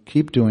 when we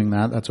keep doing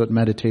that, that's what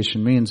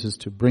meditation means, is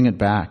to bring it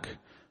back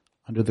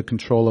under the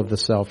control of the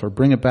self, or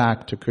bring it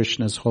back to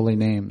Krishna's holy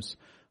names.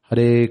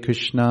 Hare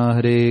Krishna,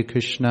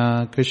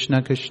 Krishna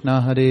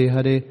Krishna, Hare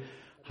Hare,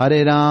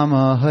 Hare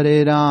Rama,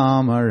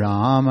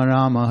 Rama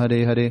Rama,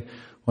 Hare Hare.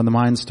 When the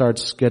mind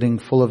starts getting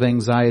full of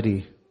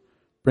anxiety,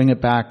 bring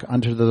it back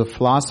under the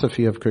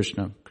philosophy of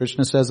Krishna.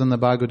 Krishna says in the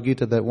Bhagavad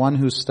Gita that one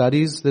who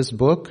studies this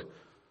book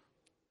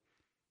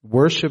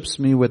worships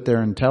me with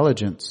their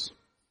intelligence.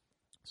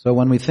 So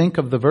when we think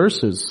of the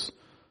verses,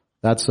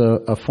 that's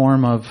a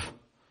form of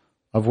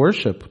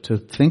worship, to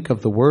think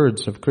of the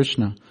words of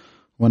Krishna.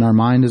 When our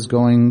mind is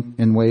going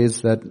in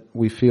ways that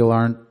we feel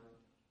aren't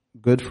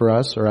good for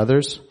us or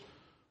others,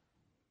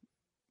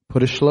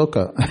 put a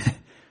shloka.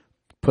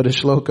 Put a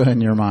shloka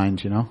in your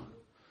mind,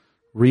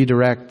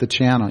 Redirect the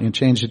channel. You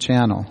change the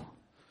channel.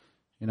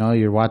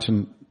 You're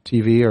watching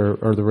TV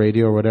or the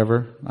radio or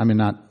whatever. I mean,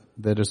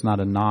 that is not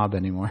a knob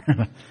anymore.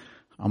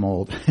 I'm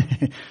old.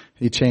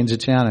 You change the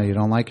channel. You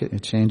don't like it? You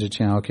change the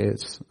channel. Okay,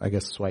 it's, I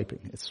guess,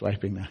 swiping. It's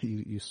swiping now.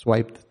 You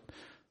swipe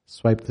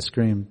the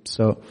screen.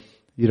 So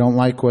you don't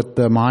like what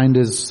the mind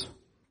is,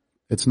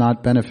 it's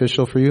not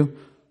beneficial for you?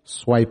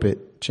 Swipe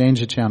it.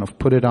 Change the channel.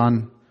 Put it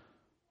on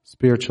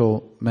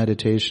spiritual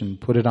meditation.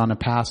 Put it on a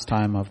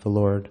pastime of the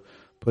Lord.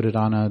 Put it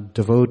on a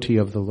devotee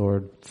of the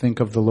Lord.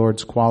 Think of the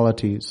Lord's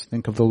qualities.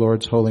 Think of the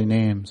Lord's holy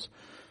names.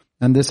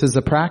 And this is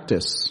a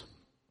practice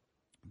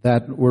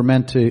that we're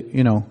meant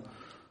to,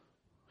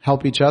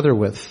 help each other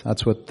with.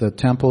 That's what the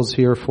temple's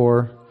here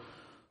for,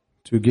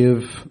 to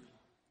give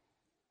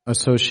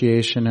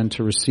association and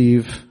to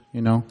receive,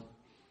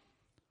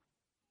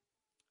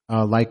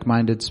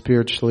 like-minded,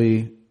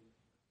 spiritually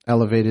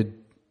elevated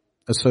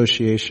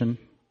association.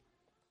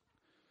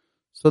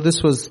 So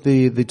this was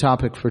the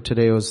topic for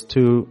today, was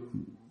to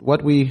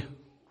what we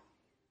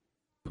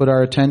put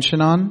our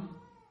attention on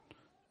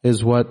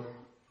is what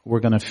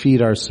we're going to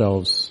feed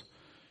ourselves.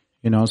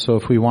 So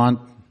if we want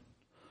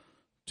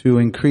to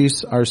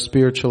increase our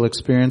spiritual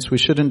experience, we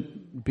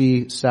shouldn't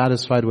be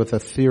satisfied with a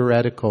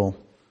theoretical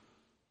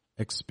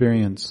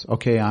experience.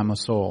 Okay, I'm a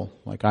soul.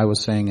 Like I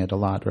was saying it a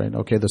lot, right?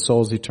 Okay, the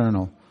soul's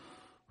eternal.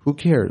 Who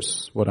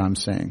cares what I'm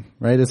saying,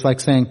 right? It's like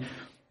saying,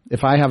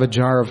 if I have a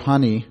jar of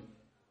honey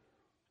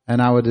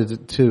and I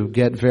would to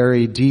get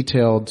very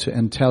detailed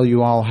and tell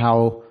you all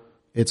how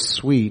it's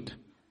sweet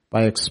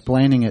by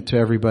explaining it to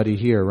everybody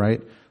here,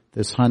 right?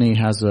 This honey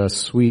has a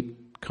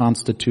sweet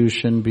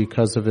constitution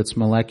because of its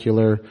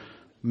molecular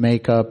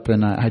makeup,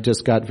 and I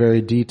just got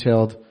very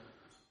detailed.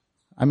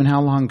 I mean,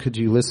 how long could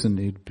you listen?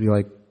 You'd be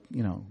like,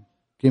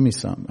 give me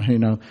some,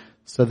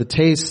 So the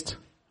taste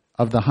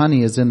of the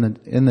honey is in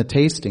the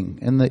tasting,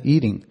 in the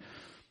eating.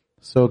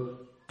 So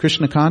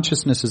Krishna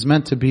consciousness is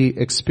meant to be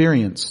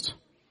experienced.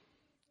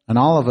 And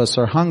all of us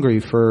are hungry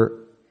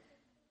for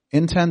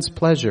intense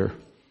pleasure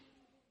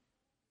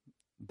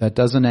that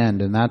doesn't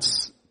end. And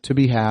that's to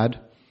be had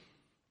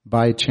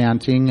by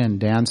chanting and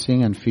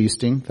dancing and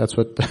feasting. That's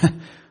what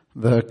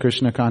the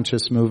Krishna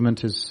conscious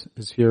movement is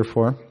here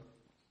for.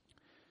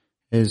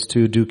 Is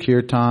to do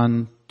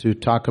kirtan, to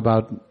talk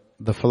about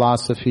the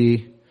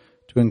philosophy,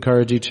 to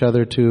encourage each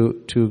other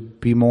to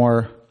be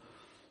more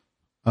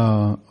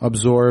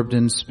absorbed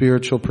in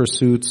spiritual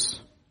pursuits,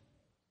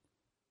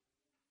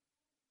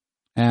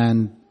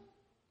 and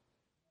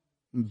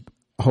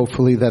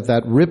hopefully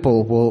that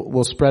ripple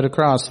will spread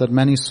across, that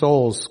many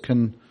souls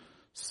can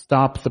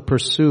stop the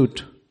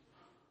pursuit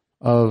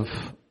of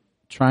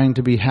trying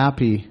to be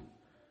happy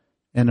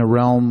in a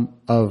realm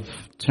of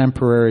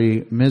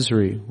temporary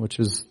misery, which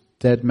is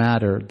dead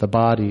matter, the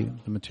body,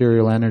 the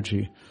material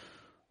energy.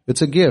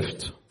 It's a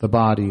gift, the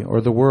body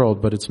or the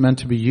world, but it's meant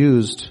to be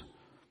used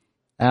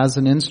as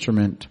an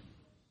instrument,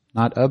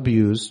 not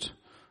abused,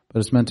 but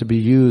it's meant to be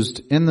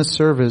used in the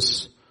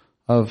service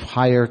of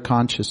higher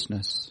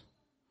consciousness.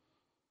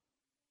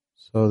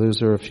 So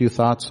those are a few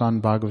thoughts on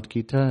Bhagavad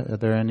Gita. Are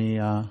there any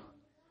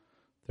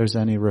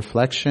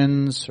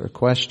reflections or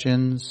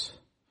questions?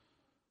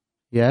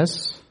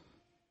 Yes?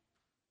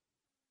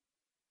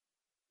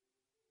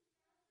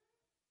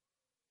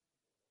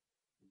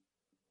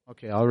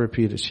 Okay, I'll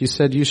repeat it. She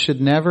said you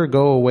should never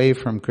go away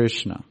from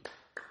Krishna.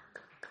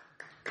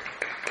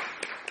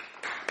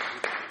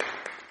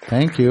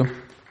 Thank you.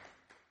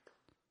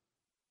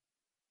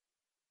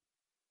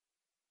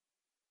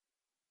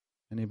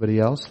 Anybody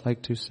else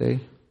like to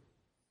say?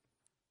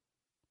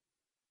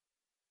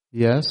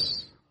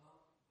 Yes?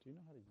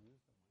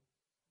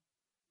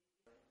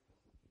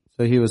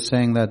 So he was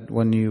saying that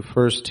when you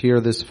first hear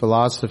this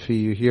philosophy,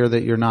 you hear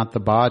that you're not the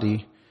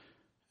body,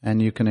 and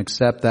you can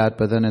accept that,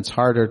 but then it's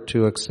harder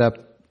to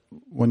accept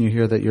when you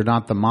hear that you're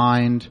not the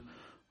mind,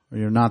 or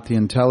you're not the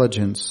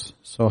intelligence.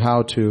 So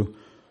how to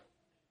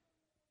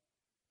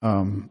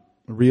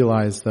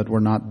realize that we're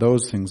not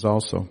those things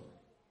also.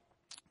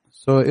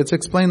 So it's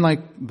explained like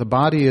the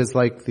body is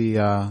like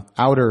the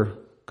outer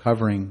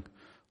covering.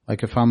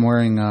 Like if I'm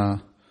wearing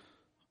a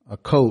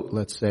coat,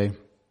 let's say,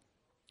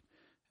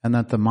 and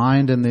that the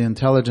mind and the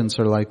intelligence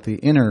are like the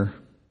inner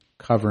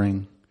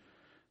covering.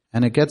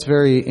 And it gets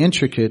very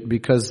intricate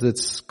because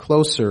it's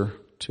closer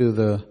to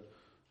the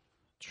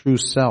true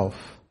self.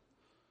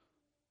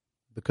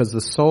 Because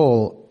the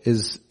soul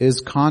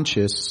is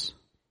conscious,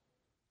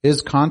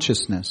 is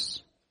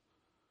consciousness.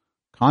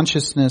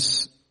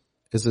 Consciousness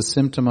is a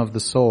symptom of the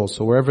soul.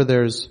 So wherever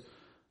there's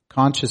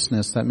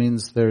consciousness, that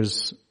means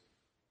there's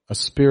a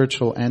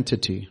spiritual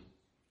entity.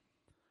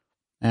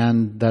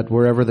 And that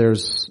wherever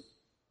there's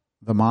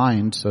the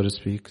mind, so to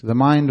speak, the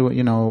mind,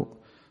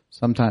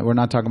 sometimes we're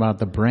not talking about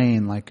the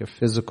brain like a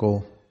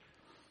physical,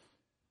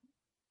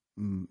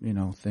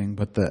 thing,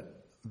 but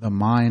the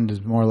mind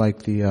is more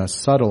like the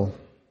subtle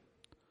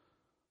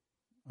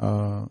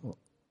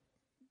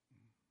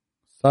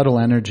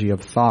energy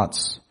of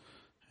thoughts,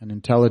 and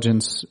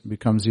intelligence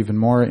becomes even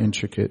more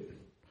intricate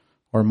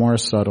or more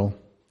subtle.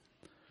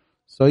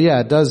 So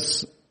yeah, it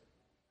does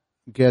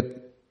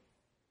get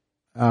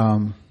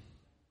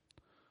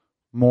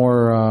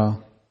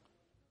more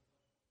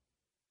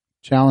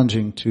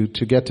challenging to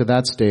get to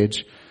that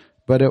stage.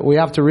 But we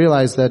have to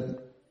realize that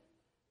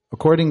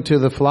according to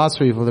the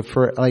philosophy,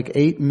 for like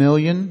 8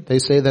 million, they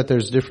say that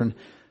there's different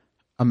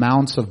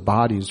amounts of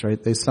bodies, right?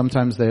 They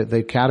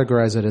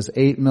categorize it as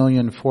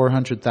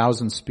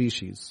 8,400,000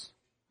 species.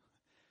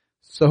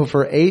 So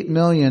for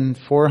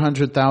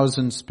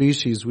 8,400,000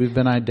 species, we've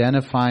been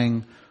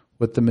identifying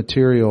with the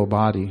material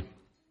body.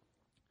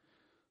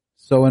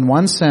 So in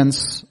one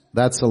sense,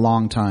 that's a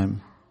long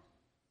time,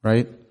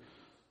 right?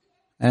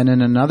 And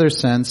in another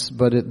sense,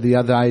 the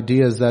other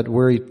idea is that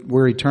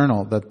we're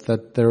eternal,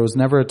 that there was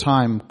never a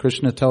time,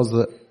 Krishna tells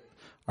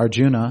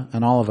Arjuna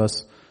and all of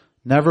us,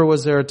 never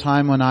was there a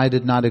time when I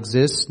did not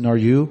exist, nor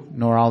you,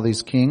 nor all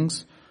these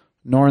kings,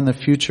 nor in the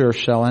future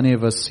shall any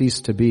of us cease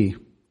to be.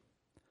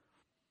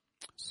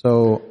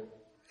 So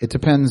it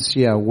depends,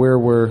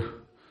 where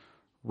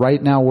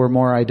right now we're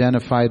more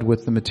identified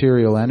with the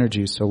material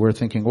energy. So we're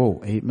thinking,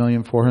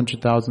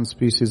 8,400,000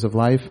 species of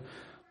life.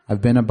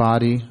 I've been a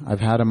body, I've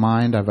had a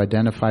mind, I've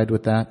identified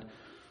with that,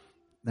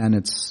 and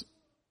it's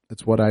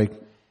what I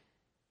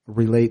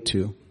relate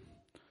to.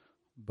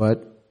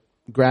 But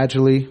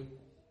gradually,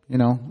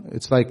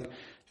 it's like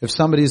if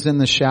somebody's in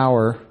the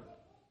shower,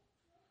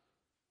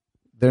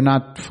 they're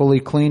not fully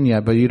clean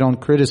yet, but you don't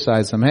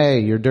criticize them. Hey,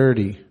 you're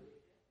dirty.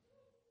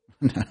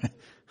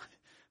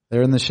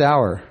 They're in the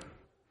shower.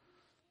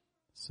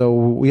 So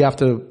we have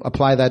to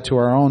apply that to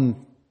our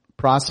own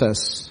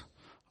process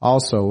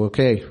also.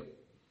 Okay.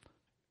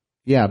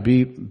 Yeah,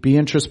 be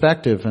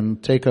introspective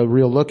and take a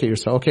real look at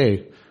yourself.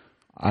 Okay,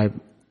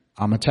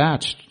 I'm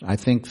attached. I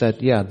think that,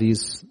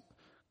 these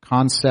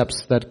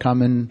concepts that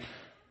come in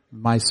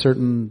my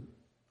certain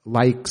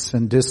likes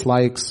and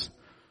dislikes.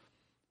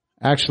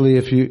 Actually,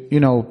 if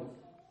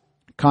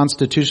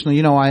constitutionally,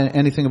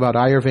 anything about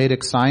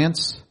Ayurvedic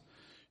science,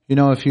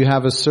 if you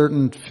have a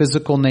certain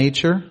physical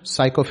nature,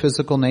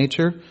 psychophysical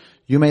nature,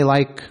 you may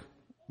like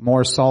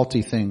more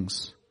salty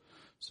things.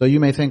 So you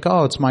may think,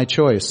 oh, it's my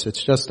choice.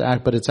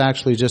 But it's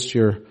actually just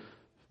your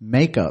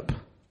makeup. You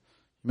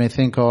may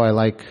think, oh, I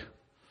like,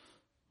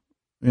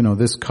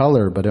 this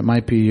color, but it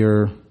might be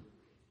your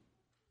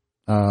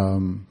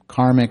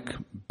karmic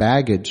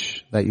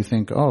baggage that you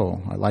think,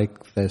 oh, I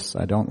like this,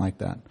 I don't like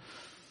that.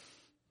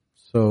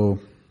 So,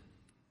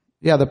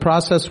 the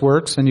process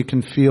works and you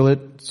can feel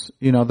it,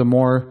 the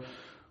more,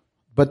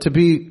 but to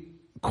be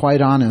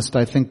quite honest,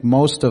 I think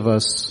most of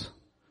us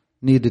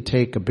need to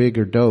take a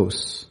bigger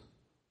dose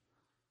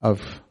of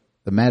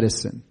the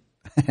medicine.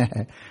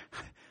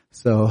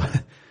 So,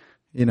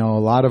 a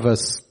lot of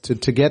us,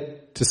 to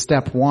get to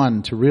step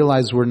one, to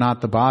realize we're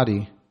not the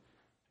body,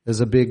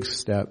 is a big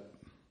step.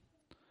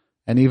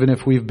 And even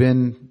if we've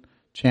been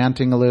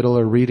chanting a little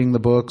or reading the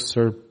books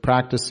or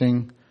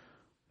practicing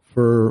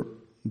for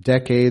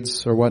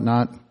decades or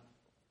whatnot,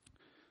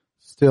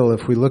 still,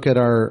 if we look at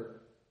our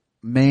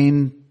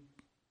main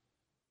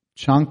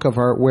chunk of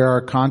where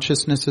our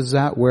consciousness is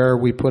at, where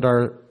we put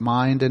our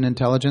mind and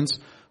intelligence,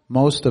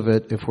 most of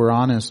it, if we're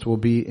honest, will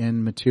be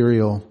in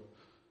material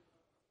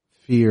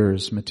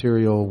fears,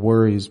 material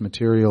worries,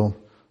 material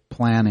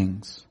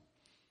plannings.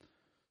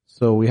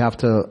 So we have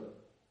to,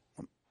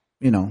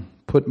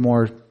 put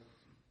more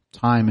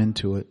time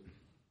into it.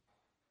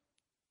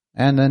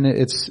 And then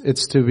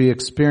it's to be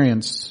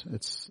experienced.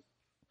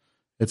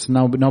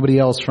 Nobody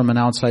else from an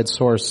outside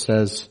source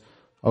says,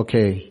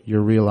 okay,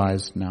 you're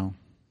realized now.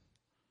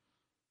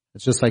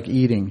 It's just like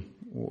eating.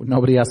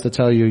 Nobody has to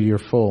tell you you're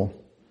full.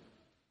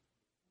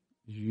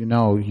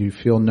 You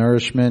feel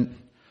nourishment,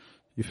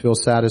 you feel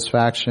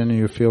satisfaction,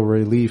 you feel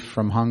relief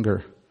from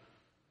hunger.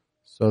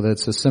 So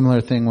that's a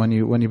similar thing when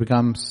you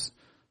become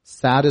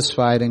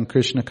satisfied in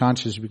Krishna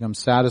consciousness, you become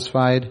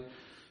satisfied,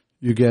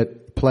 you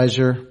get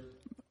pleasure,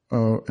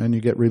 and you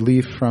get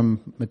relief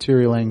from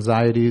material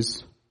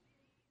anxieties.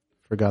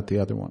 Forgot the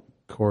other one,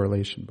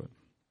 correlation,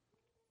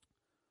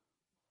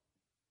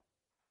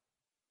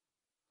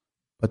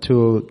 but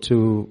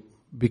to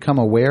become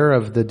aware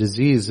of the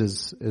disease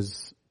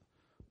is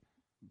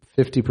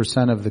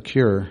 50% of the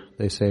cure,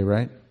 they say,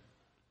 right?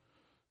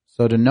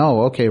 So to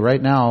know, okay,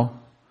 right now,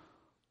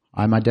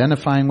 I'm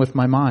identifying with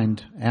my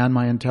mind and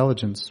my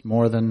intelligence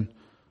more than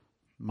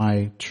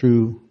my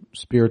true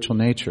spiritual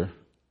nature.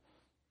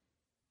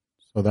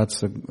 So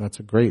that's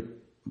a great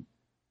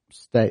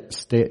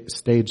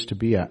stage to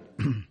be at.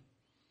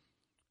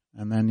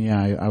 And then,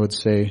 I would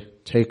say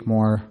take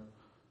more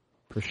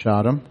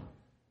prasadam.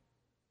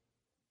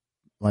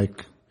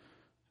 Like,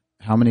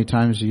 how many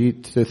times you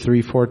eat?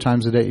 3-4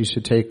 times a day. You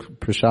should take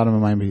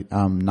prasadam. Maybe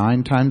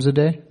 9 times a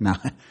day. No,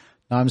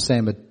 I'm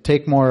saying, but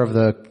take more of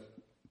the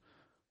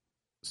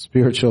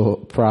spiritual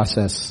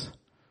process.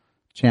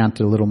 Chant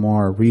a little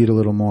more. Read a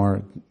little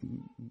more.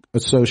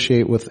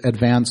 Associate with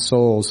advanced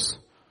souls.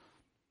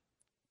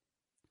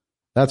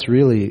 That's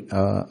really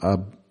a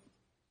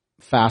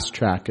fast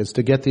track. Is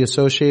to get the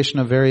association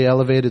of very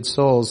elevated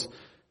souls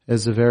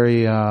is a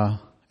very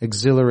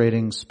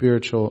exhilarating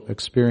spiritual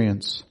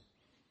experience.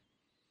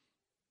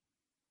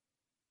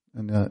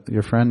 And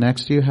your friend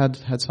next to you had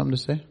something to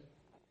say?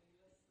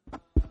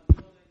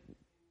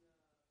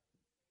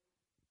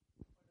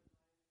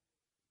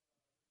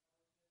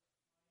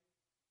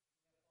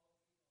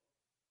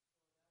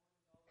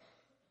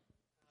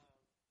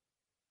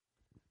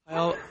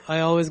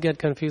 I always get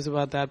confused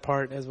about that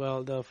part as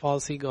well, the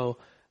false ego.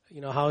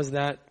 How is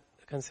that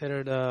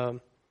considered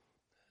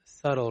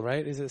subtle,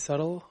 right? Is it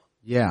subtle?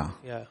 Yeah.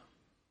 Yeah.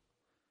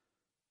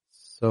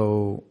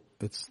 So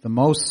it's the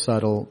most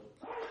subtle,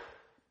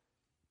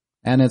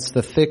 and it's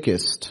the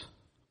thickest,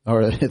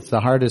 or it's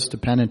the hardest to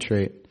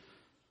penetrate.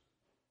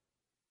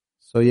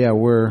 So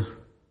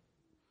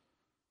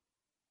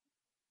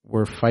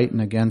we're fighting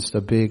against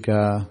a big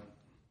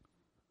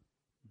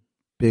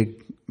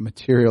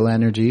material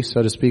energy,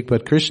 so to speak,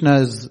 but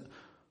Krishna is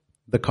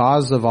the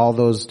cause of all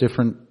those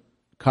different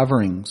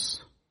coverings.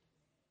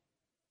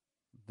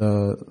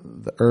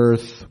 The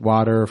earth,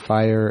 water,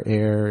 fire,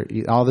 air,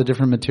 all the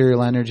different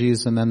material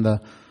energies, and then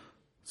the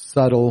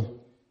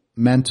subtle,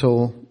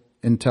 mental,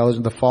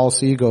 intelligent, the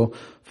false ego.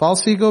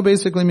 False ego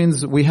basically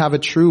means we have a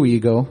true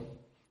ego,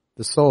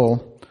 the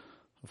soul.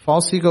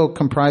 False ego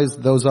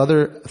comprised, those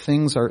other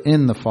things are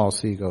in the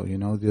false ego,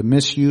 the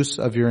misuse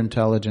of your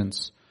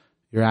intelligence.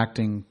 You're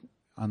acting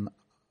on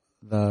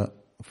the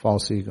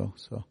false ego.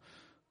 So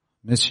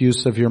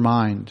misuse of your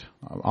mind.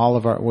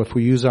 If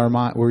we use our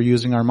mind, we're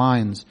using our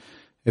minds.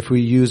 If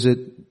we use it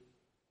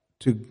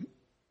to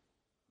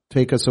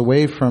take us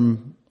away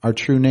from our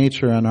true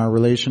nature and our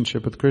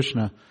relationship with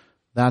Krishna,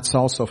 that's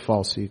also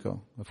false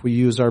ego. If we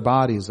use our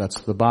bodies,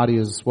 the body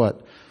is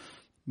what?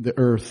 The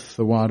earth,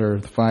 the water,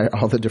 the fire,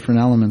 all the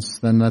different elements,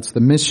 then that's the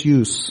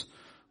misuse.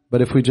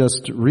 But if we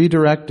just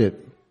redirect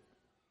it,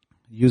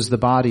 use the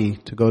body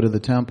to go to the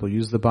temple,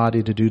 use the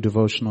body to do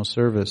devotional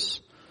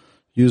service,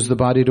 use the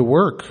body to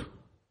work,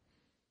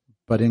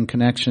 but in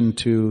connection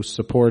to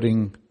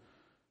supporting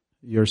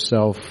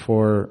yourself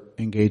for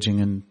engaging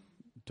in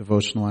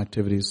devotional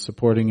activities,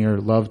 supporting your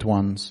loved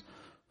ones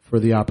for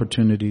the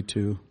opportunity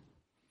to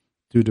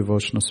do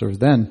devotional service.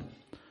 Then,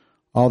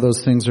 all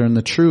those things are in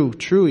the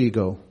true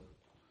ego.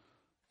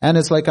 And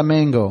it's like a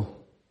mango.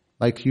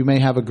 Like you may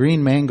have a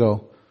green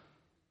mango.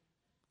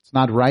 It's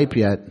not ripe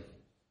yet,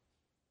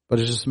 but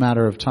it's just a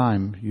matter of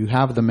time. You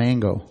have the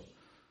mango.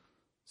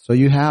 So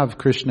you have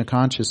Krishna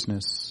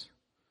consciousness.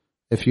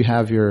 If you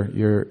have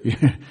your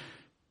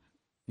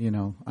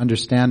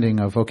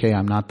understanding of, okay,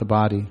 I'm not the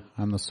body,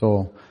 I'm the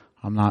soul,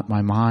 I'm not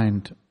my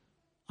mind.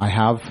 I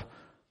have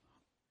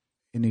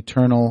an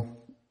eternal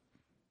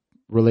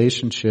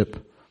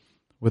relationship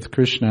with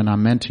Krishna, and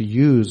I'm meant to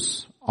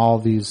use all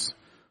these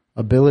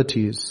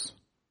abilities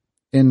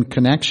in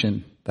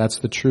connection. That's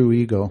the true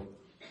ego.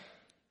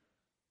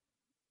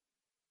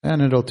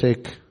 And it'll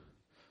take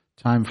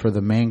time for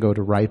the mango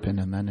to ripen,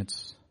 and then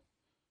it's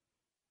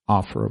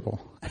offerable.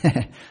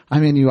 I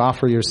mean, you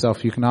offer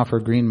yourself. You can offer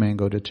green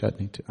mango to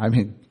chutney too.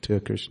 To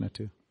Krishna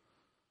too.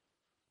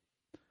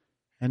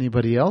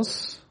 Anybody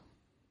else?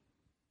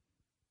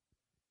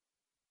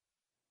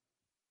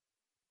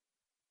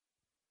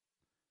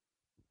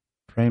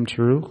 Prem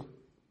Charu?